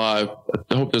seeing one live.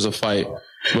 I hope there's a fight.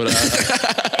 But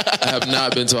I have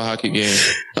not been to a hockey game.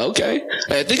 Okay.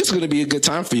 I think it's going to be a good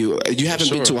time for you. You haven't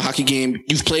been to a hockey game.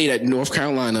 You've played at North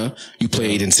Carolina. You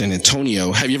played in San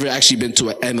Antonio. Have you ever actually been to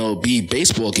an MLB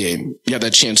baseball game? You have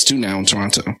that chance too now in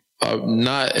Toronto.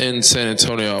 Not in San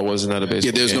Antonio. I wasn't at a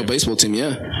baseball game. Yeah, there's no baseball team,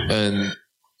 yeah. And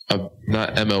I'm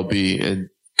not MLB in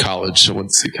college. I went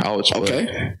to see college play.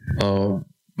 Okay.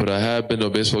 But I have been to a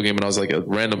baseball game, and I was like I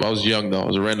was young though. It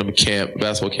was a random camp,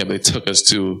 basketball camp. They took us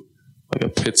to like a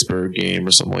Pittsburgh game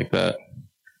or something like that.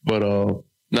 But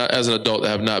not as an adult, I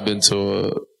have not been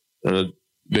to a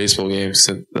baseball game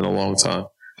in a long time.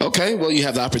 Okay, well, you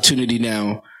have the opportunity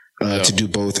now to do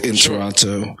both in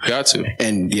Toronto. Got to.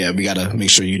 And yeah, we got to make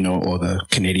sure you know all the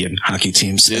Canadian hockey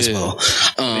teams as well.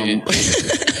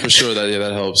 For sure,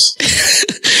 that helps.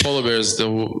 Polar bears,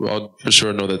 I'll for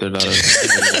sure know that they're not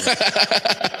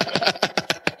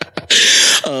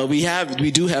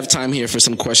we do have time here for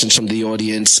some questions from the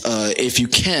audience. If you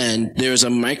can, there's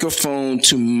a microphone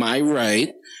to my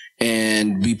right,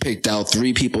 and we picked out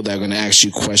 3 people that are going to ask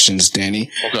you questions,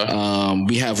 Danny. Okay.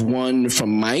 We have one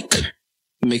from Mike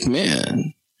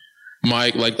McMahon.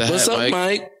 Mike, like the hat. What's up,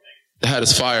 Mike? The hat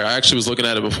is fire. I actually was looking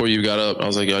at it before you got up. I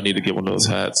was like, yo, I need to get one of those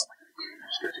hats.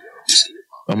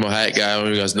 I'm a hat guy. I don't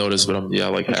know if you guys noticed, but I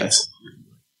like hats.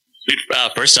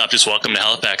 First off, just welcome to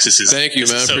Halifax. Thank you,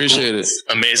 man. So appreciate cool. it.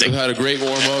 Amazing. We've had a great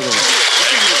warm welcome.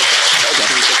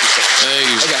 Thank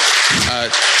you.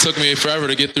 It took me forever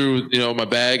to get through, my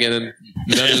bag, and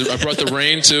then I brought the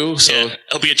rain too. So I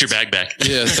hope you get your bag back.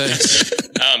 Yeah, thanks.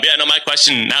 My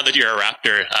question, now that you're a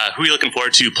Raptor, who are you looking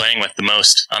forward to playing with the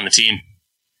most on the team?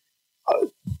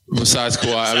 Besides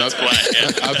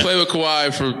Kawhi. I played with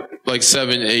Kawhi for like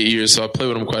 7-8 years, so I played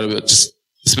with him quite a bit.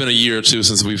 It's been a year or two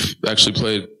since we've actually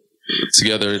played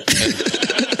together.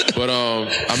 But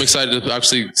I'm excited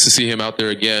to see him out there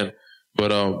again.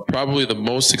 But probably the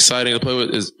most exciting to play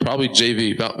with is probably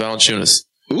JV Valanciunas.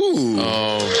 Ooh.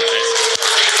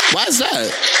 Why is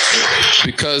that?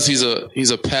 Because he's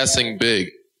a passing big,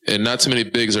 and not too many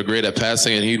bigs are great at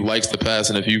passing, and he likes to pass.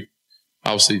 And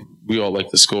obviously we all like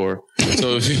to score.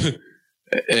 So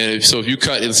if you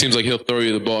cut, it seems like he'll throw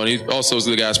you the ball. And he also is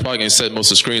the guy that's probably going to set most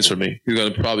of the screens for me. He's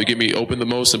going to probably get me open the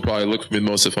most and probably look for me the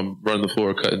most if I'm running the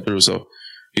floor, cutting through. So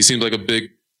he seems like a big,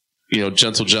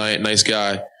 gentle giant, nice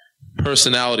guy,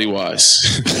 personality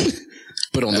wise.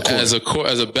 But on the court.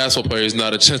 As a basketball player, he's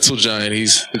not a gentle giant.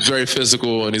 He's very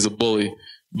physical and he's a bully.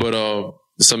 But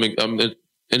something I'm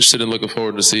interested in, looking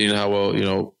forward to seeing how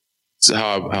well,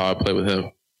 how I play with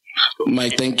him.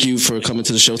 Mike, thank you for coming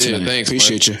to the show tonight. Yeah, thanks.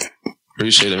 Appreciate you.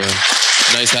 Appreciate it, man.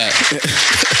 Nice hat.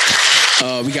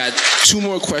 We got 2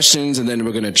 more questions, and then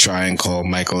we're going to try and call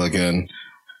Michael again.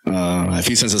 If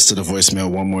he sends us to the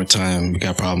voicemail one more time, we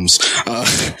got problems.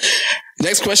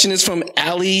 Next question is from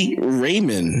Allie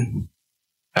Raymond.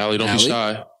 Allie, don't be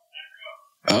shy.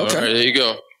 Okay. All right, there you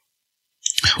go.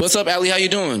 What's up, Allie? How you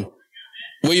doing?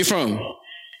 Where you from?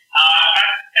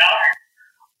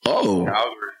 Oh.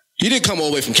 Calgary. You didn't come all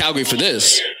the way from Calgary for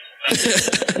this.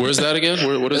 Where's that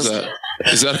again? What is that?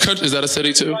 Is that a country? Is that a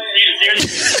city too?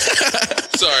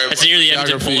 Sorry. It's near the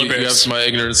Edmonton Polar Bears. You have my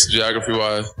ignorance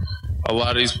geography-wise. A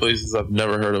lot of these places I've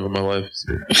never heard of in my life.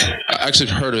 I actually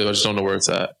heard of it. I just don't know where it's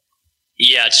at.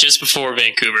 Yeah, it's just before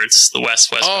Vancouver. It's the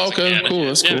west. Oh, okay, cool.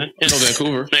 That's cool. Yeah. No,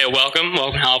 Vancouver. Yeah, welcome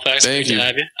Halifax. Thank you. Great to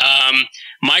have you.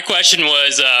 My question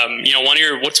was,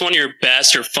 what's one of your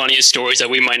best or funniest stories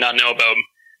that we might not know about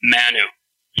Manu?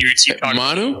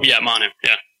 Manu? Yeah, Manu.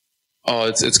 Yeah. Oh,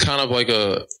 it's kind of like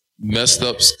a messed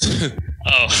up.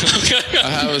 Oh, I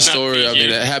have a story. I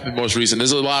mean, it happened most recent.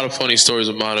 There's a lot of funny stories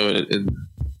of Manu, and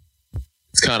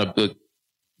it's kind of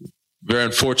very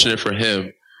unfortunate for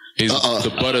him. He's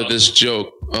the butt of this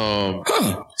joke. So I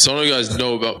don't know if you guys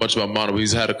know much about Manu.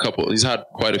 He's had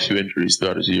quite a few injuries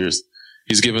throughout his years.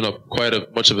 He's given up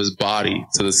much of his body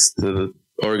to the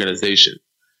organization.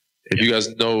 If you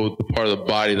guys know the part of the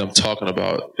body that I'm talking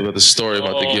about the story I'm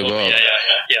about to give up,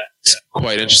 it's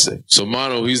quite interesting. So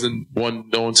Manu, he's the one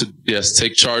known to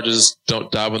take charges,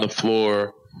 don't dive on the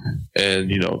floor,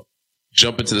 and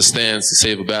jump into the stands to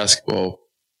save a basketball.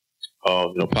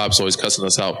 Pop's always cussing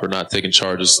us out for not taking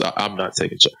charges. I'm not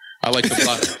taking charges. I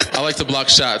like to block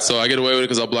shots, so I get away with it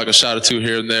because I'll block a shot or two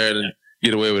here and there and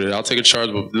get away with it. I'll take a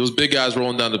charge, but those big guys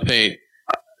rolling down the paint,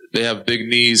 they have big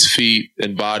knees, feet,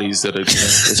 and bodies that it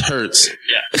hurts.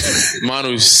 Yeah.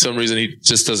 Manu, for some reason, he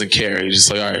just doesn't care. He's just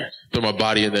like, all right, throw my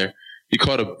body in there. He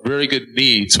caught a very good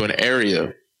knee to an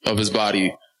area of his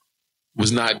body,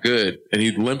 was not good, and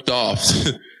he limped off.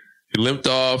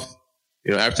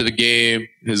 After the game,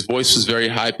 his voice was very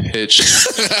high pitched.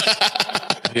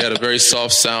 He had a very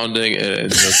soft sounding,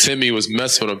 and Timmy was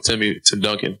messing with him. Tim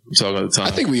Duncan, I'm talking at the time.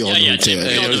 I think we all knew Tim.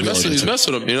 And, he's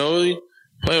messing with him.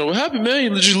 Playing, what happened,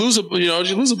 man? Did you lose a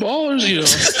ball, or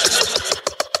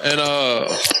And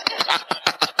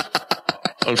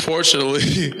unfortunately,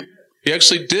 he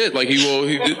actually did. Like he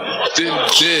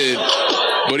did,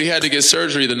 but he had to get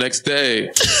surgery the next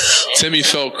day. Timmy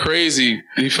felt crazy.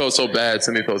 He felt so bad.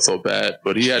 Timmy felt so bad,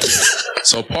 but he had to,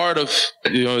 so part of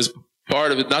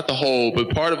part of it, not the whole,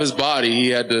 but part of his body, he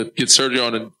had to get surgery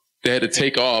on, and they had to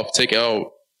take out,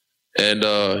 and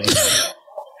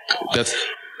that's.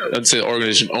 I'd say the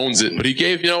organization owns it, but he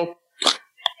gave balls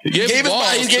to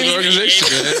the organization.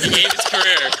 He gave his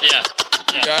career. Yeah.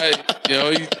 Guy,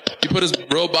 he put his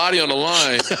real body on the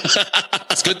line.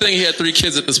 It's a good thing he had 3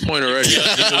 kids at this point already.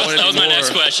 That was my next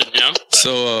question.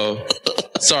 So,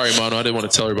 sorry, Mano, I didn't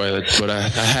want to tell everybody that, but I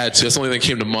had to. That's the only thing that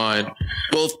came to mind.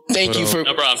 Well, thank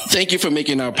you for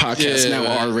making our podcast now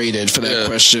R-rated for that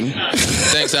question.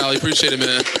 Thanks, Ali. Appreciate it,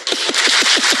 man.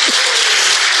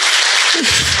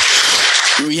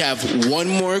 We have one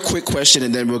more quick question,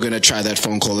 and then we're going to try that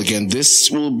phone call again.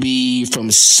 This will be from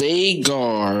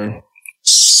Sagar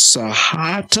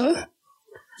Sahoda.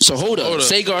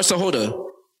 Sagar Sahoda.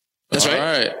 That's right? All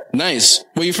right. Nice.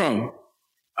 Where you from?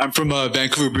 I'm from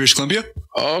Vancouver, British Columbia.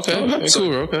 Oh, okay.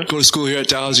 Vancouver, okay. Go to school here at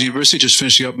Dalhousie University, just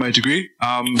finishing up my degree.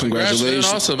 Congratulations.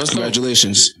 Awesome. That's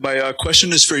Congratulations. Cool. My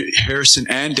question is for Harrison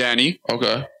and Danny.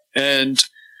 Okay. And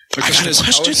my question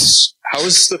is, how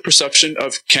is the perception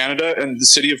of Canada and the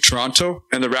city of Toronto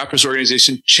and the Raptors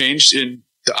organization changed in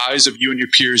the eyes of you and your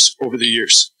peers over the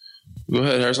years? Go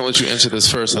ahead, Harrison. I'll let you answer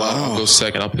this first. Wow. I'll go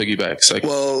second. I'll piggyback second.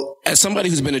 Well, as somebody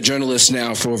who's been a journalist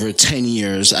now for over 10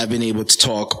 years, I've been able to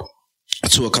talk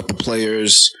to a couple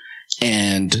players,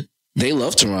 and they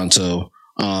love Toronto.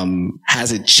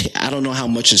 Has it? I don't know how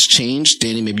much has changed.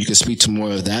 Danny, maybe you could speak to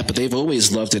more of that, but they've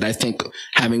always loved it. I think,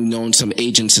 having known some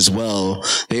agents as well,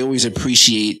 they always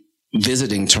appreciate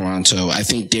visiting Toronto. I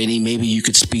think, Danny, maybe you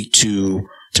could speak to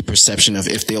perception of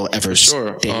if they'll ever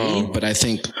stay. But I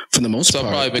think for the most part,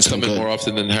 I've probably been coming more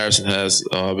often than Harrison has.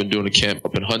 I've been doing a camp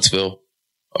up in Huntsville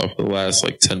for the last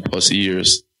 10 plus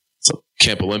years. It's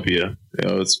Camp Olympia.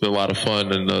 It's been a lot of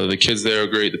fun, and the kids there are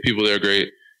great. The people there are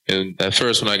great. And at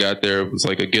first, when I got there, it was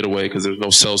like a getaway because there was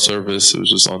no cell service. It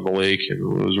was just on the lake, and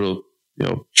it was real,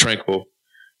 tranquil.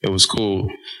 It was cool.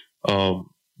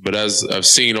 But as I've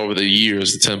seen over the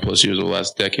years, the 10 plus years, over the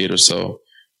last decade or so,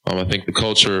 I think the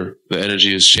culture, the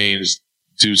energy has changed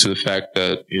due to the fact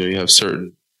that, you have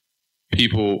certain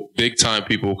people, big time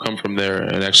people come from there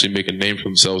and actually make a name for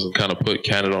themselves and kind of put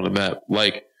Canada on the map,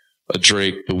 like a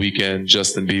Drake, The Weeknd,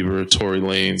 Justin Bieber, Tory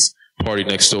Lanez, Party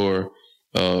Next Door.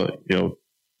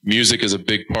 Music is a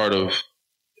big part of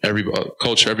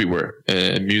culture everywhere,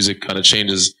 and music kind of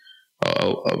changes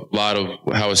a lot of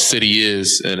how a city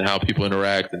is and how people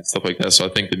interact and stuff like that. So I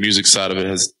think the music side of it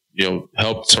has,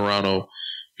 helped Toronto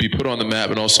be put on the map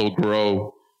and also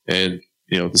grow, and,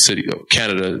 the city of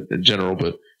Canada in general,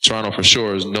 but Toronto for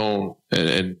sure is known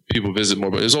and people visit more,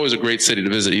 but it's always a great city to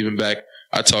visit. Even back,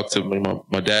 I talked to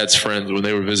my dad's friends when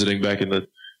they were visiting back in the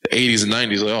 80s and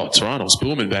 90s, like, oh, Toronto's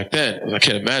booming back then. I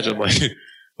can't imagine, it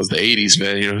was the 80s,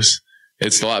 man.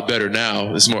 It's a lot better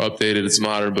now. It's more updated. It's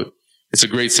modern, but it's a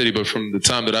great city. But from the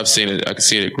time that I've seen it, I can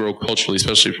see it grow culturally,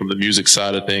 especially from the music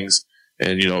side of things.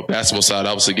 And, basketball side,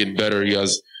 obviously getting better. You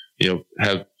guys,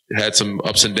 have had some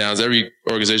ups and downs. Every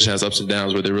organization has ups and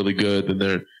downs where they're really good and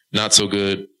they're not so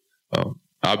good.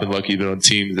 I've been lucky, been on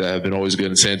teams that have been always good.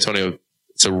 In San Antonio,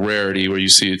 it's a rarity where you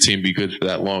see a team be good for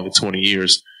that long, 20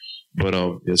 years. But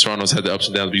Toronto's had the ups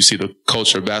and downs. But you see the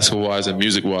culture, basketball-wise and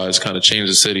music-wise, kind of change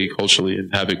the city culturally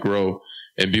and have it grow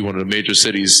and be one of the major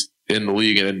cities in the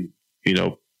league and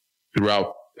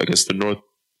throughout, I guess, the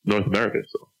North America.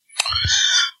 So.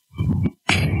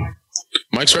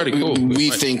 Mike's ready. Cool. We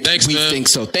think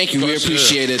so. Thank you. We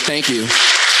appreciate it. Thank you.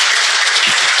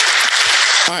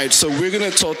 All right, so we're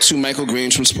going to talk to Michael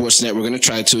Grange from Sportsnet. We're going to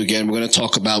try to again. We're going to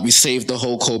talk about, we saved the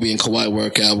whole Kobe and Kawhi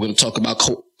workout. We're going to talk about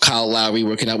Kyle Lowry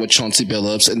working out with Chauncey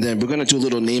Billups. And then we're going to do a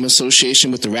little name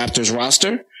association with the Raptors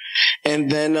roster.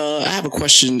 And then I have a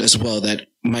question as well that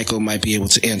Michael might be able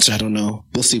to answer. I don't know.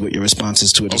 We'll see what your response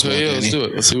is to it as well. Okay, yeah, Danny. let's do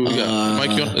it. Let's see what we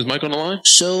got. Is Mike on the line?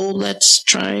 So let's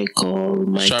try call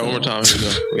Michael. Try it one more time. Here we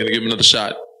go. We're going to give him another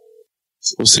shot.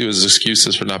 We'll see what his excuse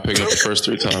is for not picking up the first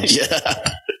 3 times. Yeah.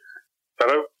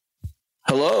 Hello?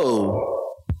 Hello.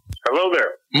 Hello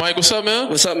there. Mike, what's up, man?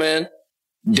 What's up, man?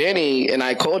 Danny and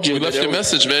I called you. We left your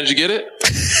message, man. Did you get it?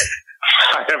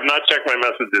 I have not checked my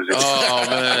messages yet. Oh,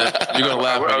 man. You're going to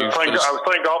laugh. I was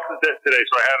playing golf today,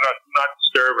 so I had not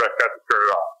disturbed. I got to turn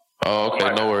it off. Oh,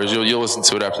 okay. No worries. You'll listen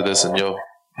to it after this, and you'll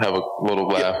have a little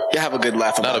laugh. Yeah, have a good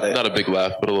laugh about it. Not a big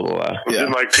laugh, but a little laugh.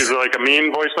 Yeah. Is it like a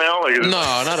mean voicemail? Like, No,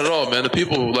 not at all, man. The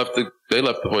people who left the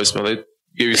voicemail. They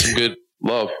gave you some good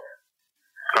love.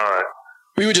 All right.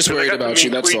 We were just worried about you.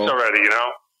 That's all. Already, you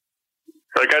know.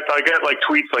 I get like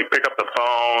tweets like pick up the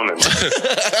phone, and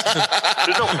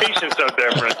there's no patience out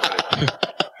there for anybody.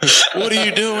 What are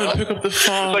you doing? Pick up the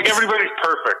phone. It's like everybody's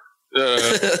perfect.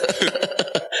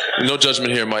 No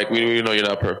judgment here, Mike. We know you're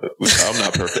not perfect. I'm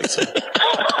not perfect. So.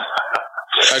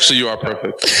 Actually, you are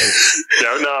perfect.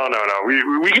 No.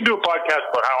 We can do a podcast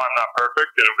about how I'm not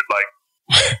perfect, and it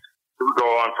would go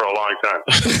on for a long time.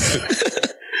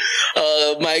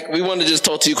 Mike, we want to just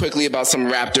talk to you quickly about some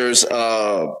Raptors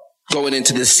going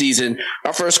into this season.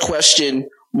 Our first question: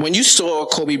 when you saw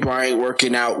Kobe Bryant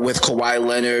working out with Kawhi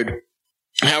Leonard,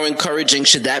 how encouraging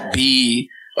should that be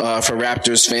for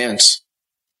Raptors fans?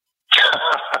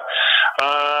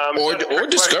 Or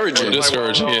discouraging?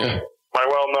 Discouraging, yeah. My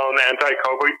well-known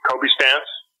anti-Kobe stance.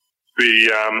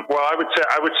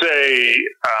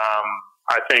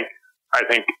 I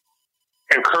think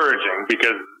encouraging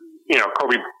because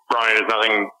Kobe Bryant is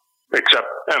nothing except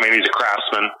he's a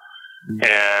craftsman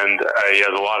and he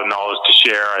has a lot of knowledge to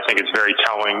share. I think it's very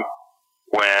telling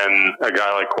when a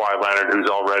guy like Kawhi Leonard, who's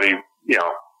already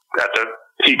at the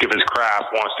peak of his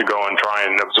craft, wants to go and try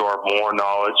and absorb more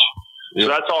knowledge. Yeah.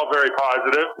 So that's all very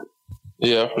positive.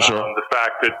 Yeah, for sure. The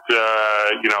fact that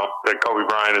that Kobe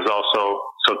Bryant is also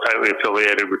so tightly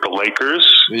affiliated with the Lakers,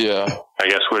 I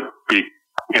guess would be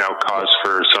cause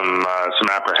for some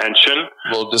apprehension.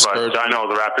 Well, but I know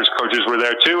the Raptors coaches were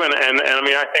there too, and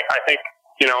I think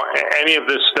any of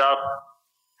this stuff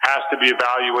has to be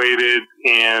evaluated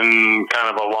in kind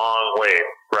of a long way,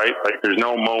 right? Like there's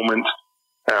no moment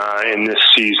in this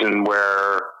season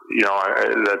where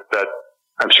that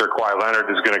I'm sure Kawhi Leonard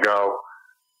is going to go,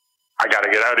 I got to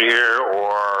get out of here,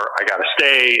 or I got to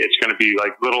stay. It's going to be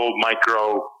like little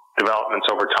micro developments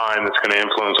over time that's going to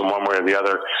influence him one way or the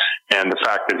other. And the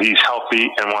fact that he's healthy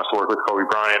and wants to work with Kobe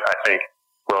Bryant, I think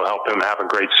will help him have a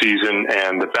great season.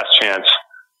 And the best chance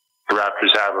the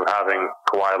Raptors have of having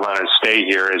Kawhi Leonard stay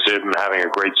here is him having a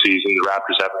great season, the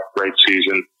Raptors having a great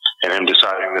season, and him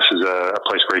deciding this is a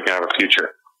place where he can have a future.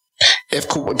 If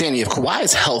Kawhi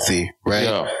is healthy, right?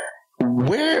 Yeah.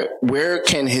 Where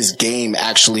can his game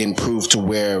actually improve to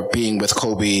where being with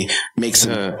Kobe makes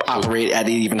him operate at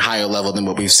an even higher level than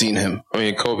what we've seen him? I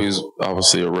mean, Kobe's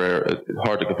obviously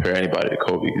hard to compare anybody to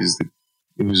Kobe.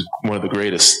 He was one of the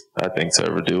greatest, I think, to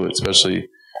ever do it, especially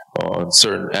on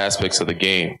certain aspects of the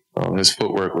game. His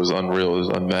footwork was unreal. It was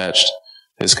unmatched.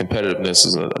 His competitiveness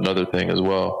is another thing as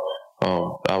well.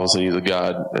 Obviously, he's a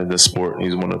god in this sport.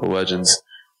 He's one of the legends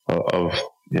of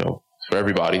for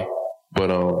everybody. But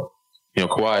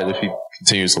Kawhi, if he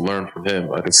continues to learn from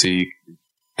him, I can see he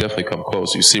definitely come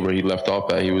close. You see where he left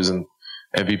off at. He was in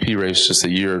MVP race just a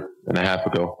year and a half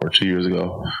ago or 2 years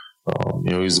ago.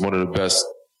 He's one of the best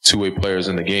two-way players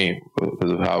in the game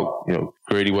because of how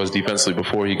great he was defensively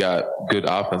before he got good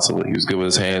offensively. He was good with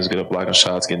his hands, good at blocking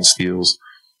shots, getting steals,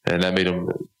 and that made him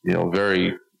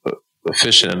very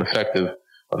efficient and effective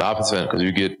on the offensive end because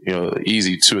you get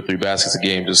easy 2 or 3 baskets a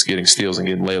game just getting steals and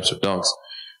getting layups or dunks.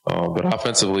 But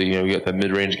offensively, you got that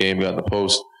mid-range game, got in the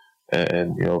post,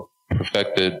 and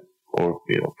perfected or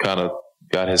kind of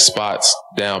got his spots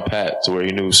down pat to where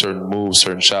he knew certain moves,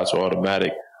 certain shots were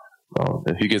automatic.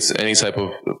 If he gets any type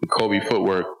of Kobe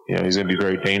footwork, he's going to be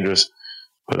very dangerous.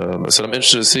 But so I'm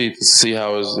interested to see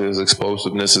how his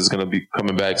explosiveness is going to be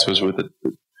coming back, especially with the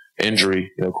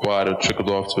injury. Kawhi trickled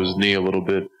off to his knee a little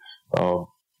bit,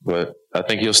 but I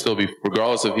think he'll still be,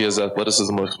 regardless if he has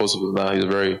athleticism or explosiveness now. He's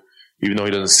even though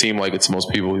he doesn't seem like it to most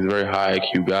people, he's a very high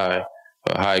IQ guy,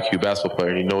 a high IQ basketball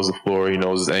player. And he knows the floor, he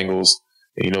knows his angles,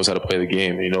 and he knows how to play the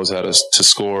game. And he knows how to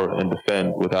score and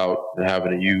defend without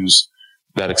having to use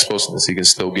that explosiveness. He can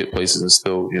still get places and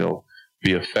still,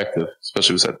 be effective,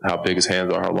 especially with how big his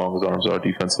hands are, how long his arms are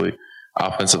defensively.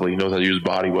 Offensively, he knows how to use his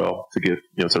body well to get,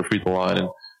 to the free throw line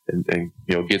and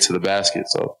get to the basket.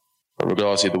 So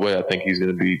regardless of the way, I think he's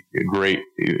going to be great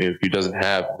if he doesn't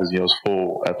have his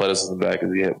full athleticism back as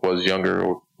he was younger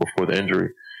or before the injury.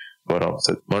 But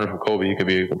learning from Kobe, he could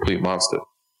be a complete monster.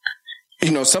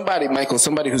 Somebody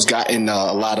who's gotten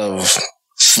a lot of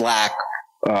slack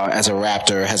as a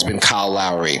Raptor has been Kyle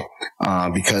Lowry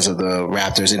because of the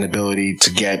Raptors' inability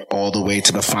to get all the way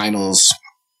to the finals.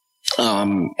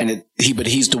 But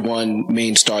he's the one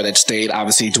main star that stayed.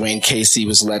 Obviously, Dwayne Casey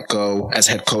was let go as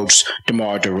head coach.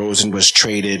 DeMar DeRozan was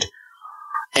traded.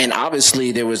 And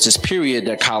obviously, there was this period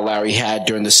that Kyle Lowry had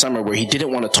during the summer where he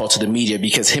didn't want to talk to the media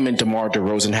because him and DeMar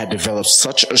DeRozan had developed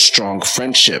such a strong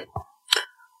friendship.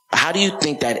 how do you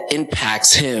think that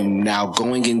impacts him now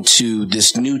going into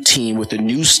this new team with a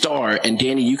new star? And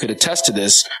Danny, you could attest to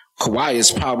this. Kawhi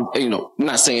is probably, I'm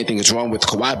not saying anything is wrong with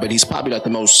Kawhi, but he's probably not the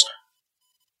most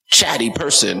chatty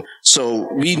person.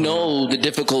 So we know the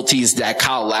difficulties that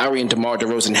Kyle Lowry and DeMar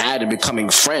DeRozan had in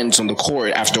becoming friends on the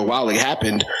court after a while it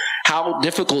happened. How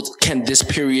difficult can this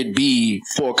period be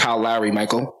for Kyle Lowry,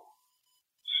 Michael?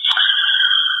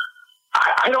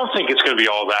 I don't think it's going to be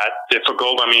all that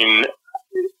difficult. I mean,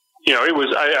 it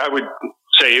was, I would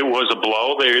say it was a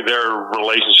blow. Their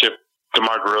relationship,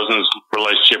 DeMar DeRozan's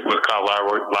relationship with Kyle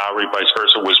Lowry, vice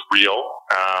versa, was real.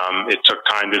 It took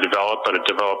time to develop, but it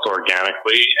developed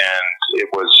organically, and it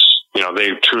was,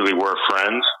 they truly were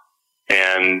friends.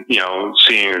 And,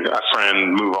 seeing a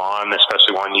friend move on,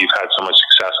 especially one you've had so much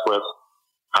success with,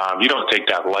 you don't take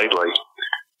that lightly.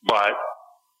 But,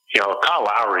 Kyle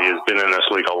Lowry has been in this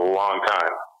league a long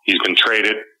time. He's been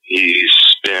traded. He's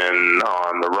been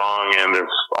on the wrong end of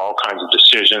all kinds of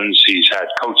decisions. He's had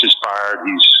coaches fired.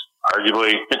 He's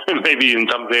arguably, maybe in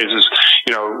some cases,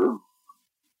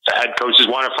 head coaches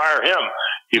want to fire him.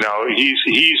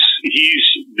 He's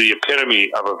the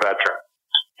epitome of a veteran.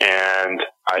 And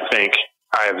I think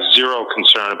I have zero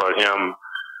concern about him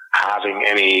having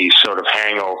any sort of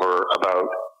hangover about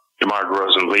DeMar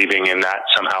DeRozan leaving and that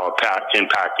somehow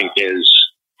impacting his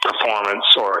performance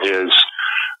or his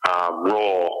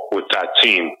role with that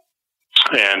team.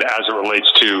 And as it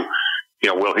relates to,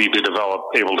 will he be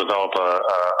able to develop an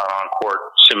on-court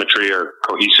symmetry or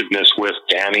cohesiveness with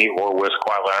Danny or with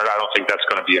Kawhi Leonard? I don't think that's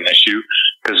going to be an issue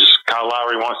because Kyle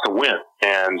Lowry wants to win.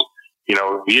 And,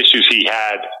 the issues he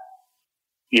had,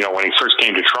 when he first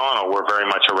came to Toronto were very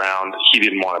much around he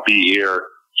didn't want to be here.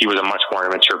 He was a much more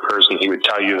immature person. He would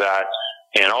tell you that.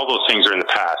 And all those things are in the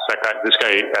past. This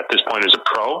guy at this point is a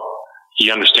pro.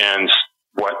 He understands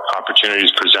what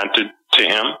opportunities presented to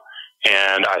him.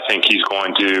 And I think he's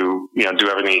going to, do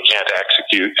everything he can to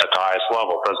execute at the highest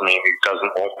level. Doesn't mean he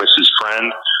won't miss his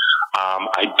friend.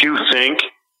 I do think,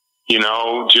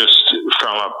 just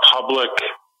from a public,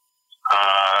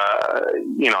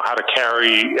 how to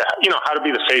carry, how to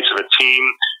be the face of a team.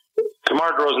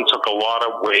 DeMar DeRozan took a lot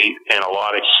of weight and a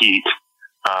lot of heat,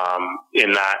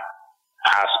 in that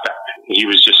aspect. He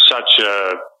was just such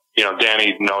a,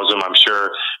 Danny knows him, I'm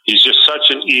sure. He's just such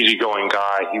an easygoing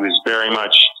guy. He was very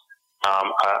much,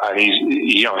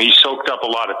 he soaked up a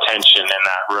lot of tension in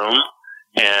that room,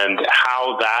 and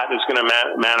how that is going to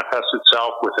manifest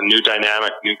itself with a new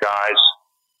dynamic, new guys.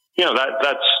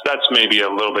 That's maybe a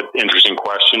little bit interesting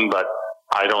question, but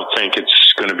I don't think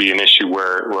it's going to be an issue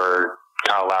where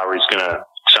Kyle Lowry's going to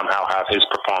somehow have his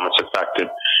performance affected.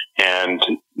 And,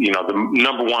 the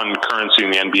number one currency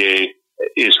in the NBA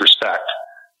is respect.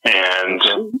 And,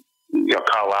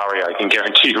 Kyle Lowry, I can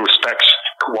guarantee you respects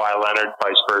Kawhi Leonard,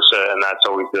 vice versa, and that's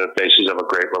always the basis of a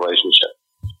great relationship.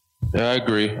 Yeah, I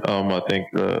agree. I think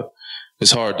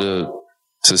it's hard to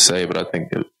say, but I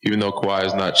think even though Kawhi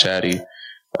is not chatty,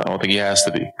 I don't think he has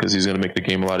to be because he's going to make the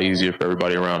game a lot easier for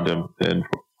everybody around him and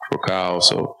for Kyle.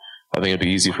 So I think it'd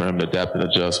be easy for him to adapt and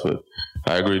adjust. But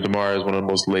I agree, DeMar is one of the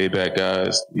most laid-back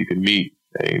guys you can meet.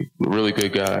 A really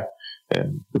good guy,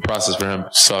 and the process for him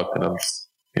sucked. And I'm,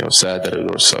 sad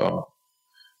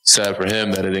sad for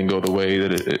him that it didn't go the way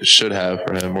that it should have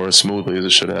for him, or as smoothly as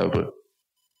it should have. But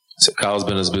Kyle's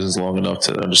been in his business long enough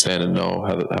to understand and know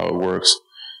how it works.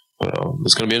 But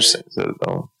it's going to be interesting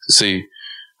to see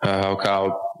how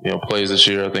Kyle plays this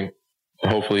year. I think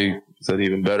hopefully he's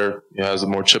even better. He has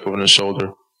more chip on his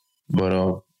shoulder. But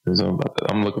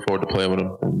I'm looking forward to playing with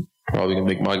him, and probably going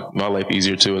to make my life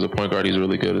easier too. As a point guard, he's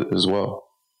really good as well.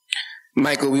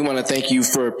 Michael, we want to thank you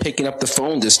for picking up the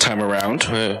phone this time around.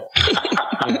 Yeah.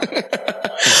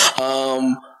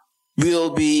 We'll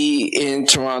be in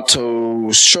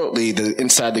Toronto shortly. The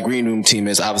Inside the Green Room team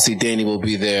is obviously Danny will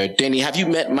be there. Danny, have you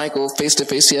met Michael face to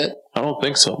face yet? I don't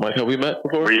think so. Mike, have we met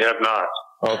before? We have not.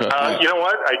 Okay. You know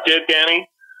what? I did, Danny.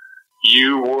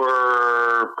 You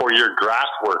were for your draft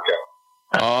workout.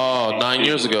 Oh, 9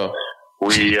 years ago.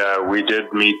 We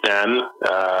did meet then.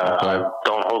 Okay.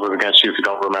 Don't hold it against you if you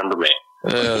don't remember me.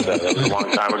 That was a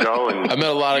long time ago. And I met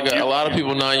a lot of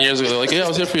people 9 years ago. They're like, yeah, I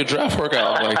was here for your draft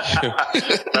workout. I'm like,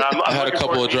 I had a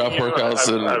couple of draft workouts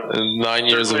in 9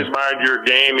 years. I admired your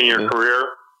game and your career.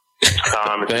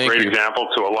 It's a great example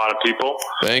to a lot of people.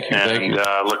 Thank you. And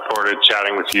look forward to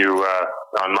chatting with you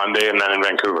on Monday and then in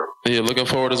Vancouver. Yeah, looking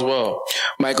forward as well.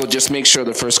 Michael, just make sure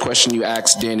the first question you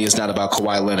ask Danny is not about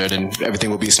Kawhi Leonard, and everything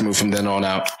will be smooth from then on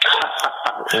out.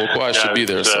 Well, Kawhi should be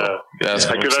there, so ask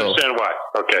him I can understand why.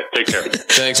 Okay, take care.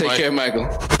 Thanks, Take care, Michael.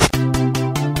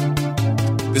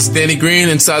 This is Danny Green,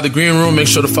 Inside the Green Room. Make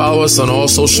sure to follow us on all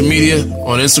social media.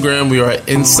 On Instagram, we are at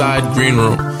Inside Green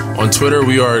Room. On Twitter,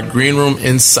 we are at Green Room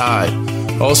Inside.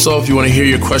 Also, if you want to hear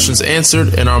your questions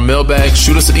answered in our mailbag,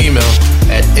 shoot us an email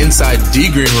at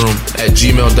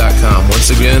insidedgreenroom@gmail.com. Once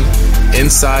again,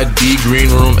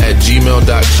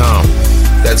 insidedgreenroom@gmail.com.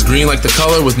 That's green like the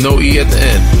color with no E at the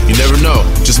end. You never know.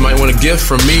 You just might want a gift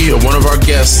from me or one of our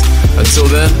guests. Until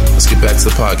then, let's get back to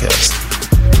the podcast.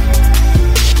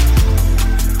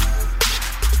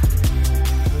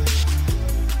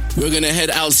 We're going to head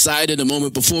outside in a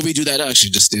moment. Before we do that,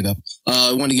 actually, just stand up.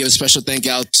 I want to give a special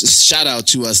shout out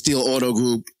to Steel Auto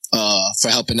Group for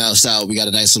helping us out. We got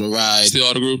a nice little ride. Steel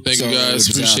Auto Group, thank you guys.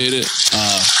 Appreciate it.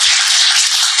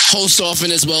 Host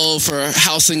Often as well for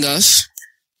housing us.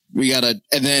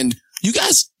 And then you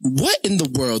guys, what in the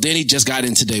world? Danny just got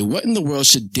in today. What in the world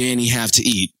should Danny have to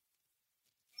eat?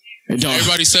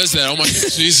 Everybody says that. Oh my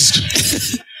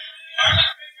Jesus.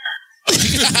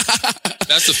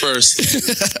 That's the first.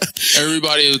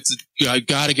 Everybody, I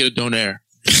gotta get a donair.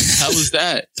 How was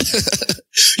that?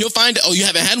 You'll find. Oh, you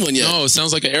haven't had one yet. No, it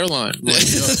sounds like an airline. I'm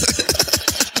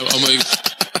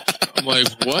like,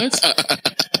 what?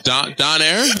 Don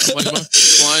Air? I'm like, am I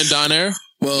flying Don Air?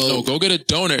 Well, no, go get a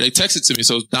donair. They texted to me,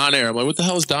 so it's Don Air. I'm like, what the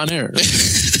hell is Don Air?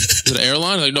 Is it an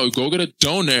airline? Like, no, go get a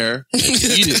donair and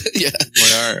eat it. Yeah. I'm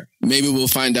like, all right. Maybe we'll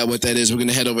find out what that is. We're going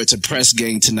to head over to Press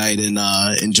Gang tonight and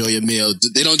enjoy your meal.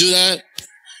 They don't do that?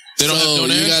 They don't have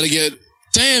donairs? You got to get...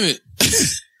 Damn it.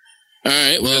 All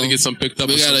right. Well, we got to get some picked up.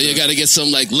 You got to get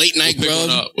some like late night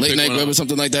grub. Late night grub or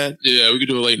something like that. Yeah, we could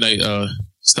do a late night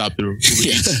stop through.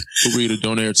 We'll read a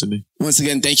donair to me. Once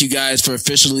again, thank you guys for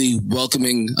officially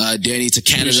welcoming Danny to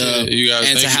Canada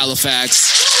and to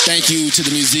Halifax. Thank you to the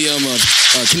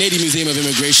Canadian Museum of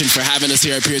Immigration for having us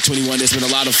here at Pier 21. It's been a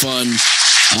lot of fun.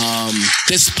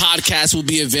 This podcast will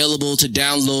be available to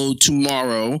download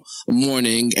tomorrow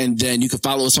morning, and then you can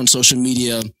follow us on social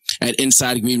media at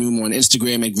Inside Green Room on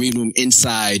Instagram and Green Room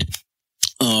Inside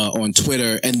on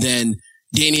Twitter. And then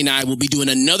Danny and I will be doing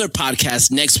another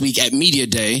podcast next week at Media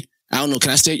Day. I don't know.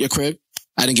 Can I stay at your crib?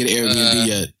 I didn't get an Airbnb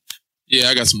yet. Yeah,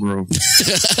 I got some room.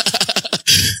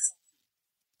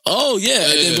 Oh,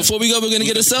 yeah. And then before we go, we're going to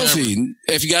get a selfie.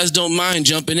 If you guys don't mind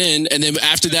jumping in. And then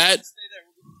after that,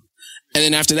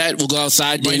 we'll go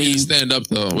outside. Danny, stand up,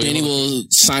 though. Danny will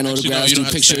sign autographs, do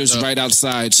pictures right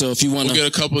outside. So if you want to... We'll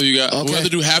get a couple. Okay. We'll have to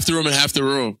do half the room and half the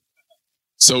room.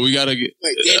 So we got to get...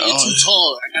 Wait, Danny, you're too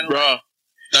tall. Bro,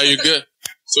 now you're good.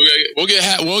 So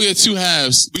we'll get two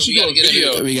halves. We should do a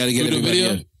video. We got to get a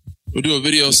video. We'll do a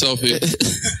video selfie.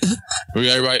 We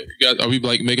got everybody. Are we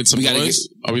like making some noise?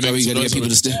 Are we making some noise? Get people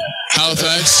to stay?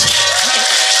 Halifax.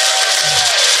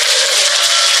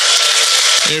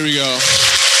 Here we go.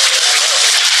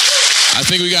 I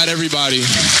think we got everybody.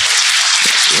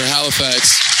 We're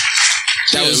Halifax.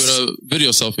 That was with a video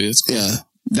selfie. It's cool. Yeah,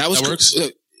 that works.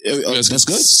 That's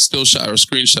good. Still shot or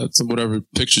screenshots and whatever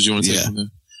pictures you want to take from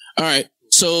there. All right.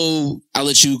 So I'll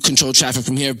let you control traffic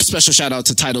from here. Special shout out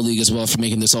to Title League as well for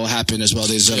making this all happen as well.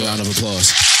 They deserve a round of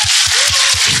applause.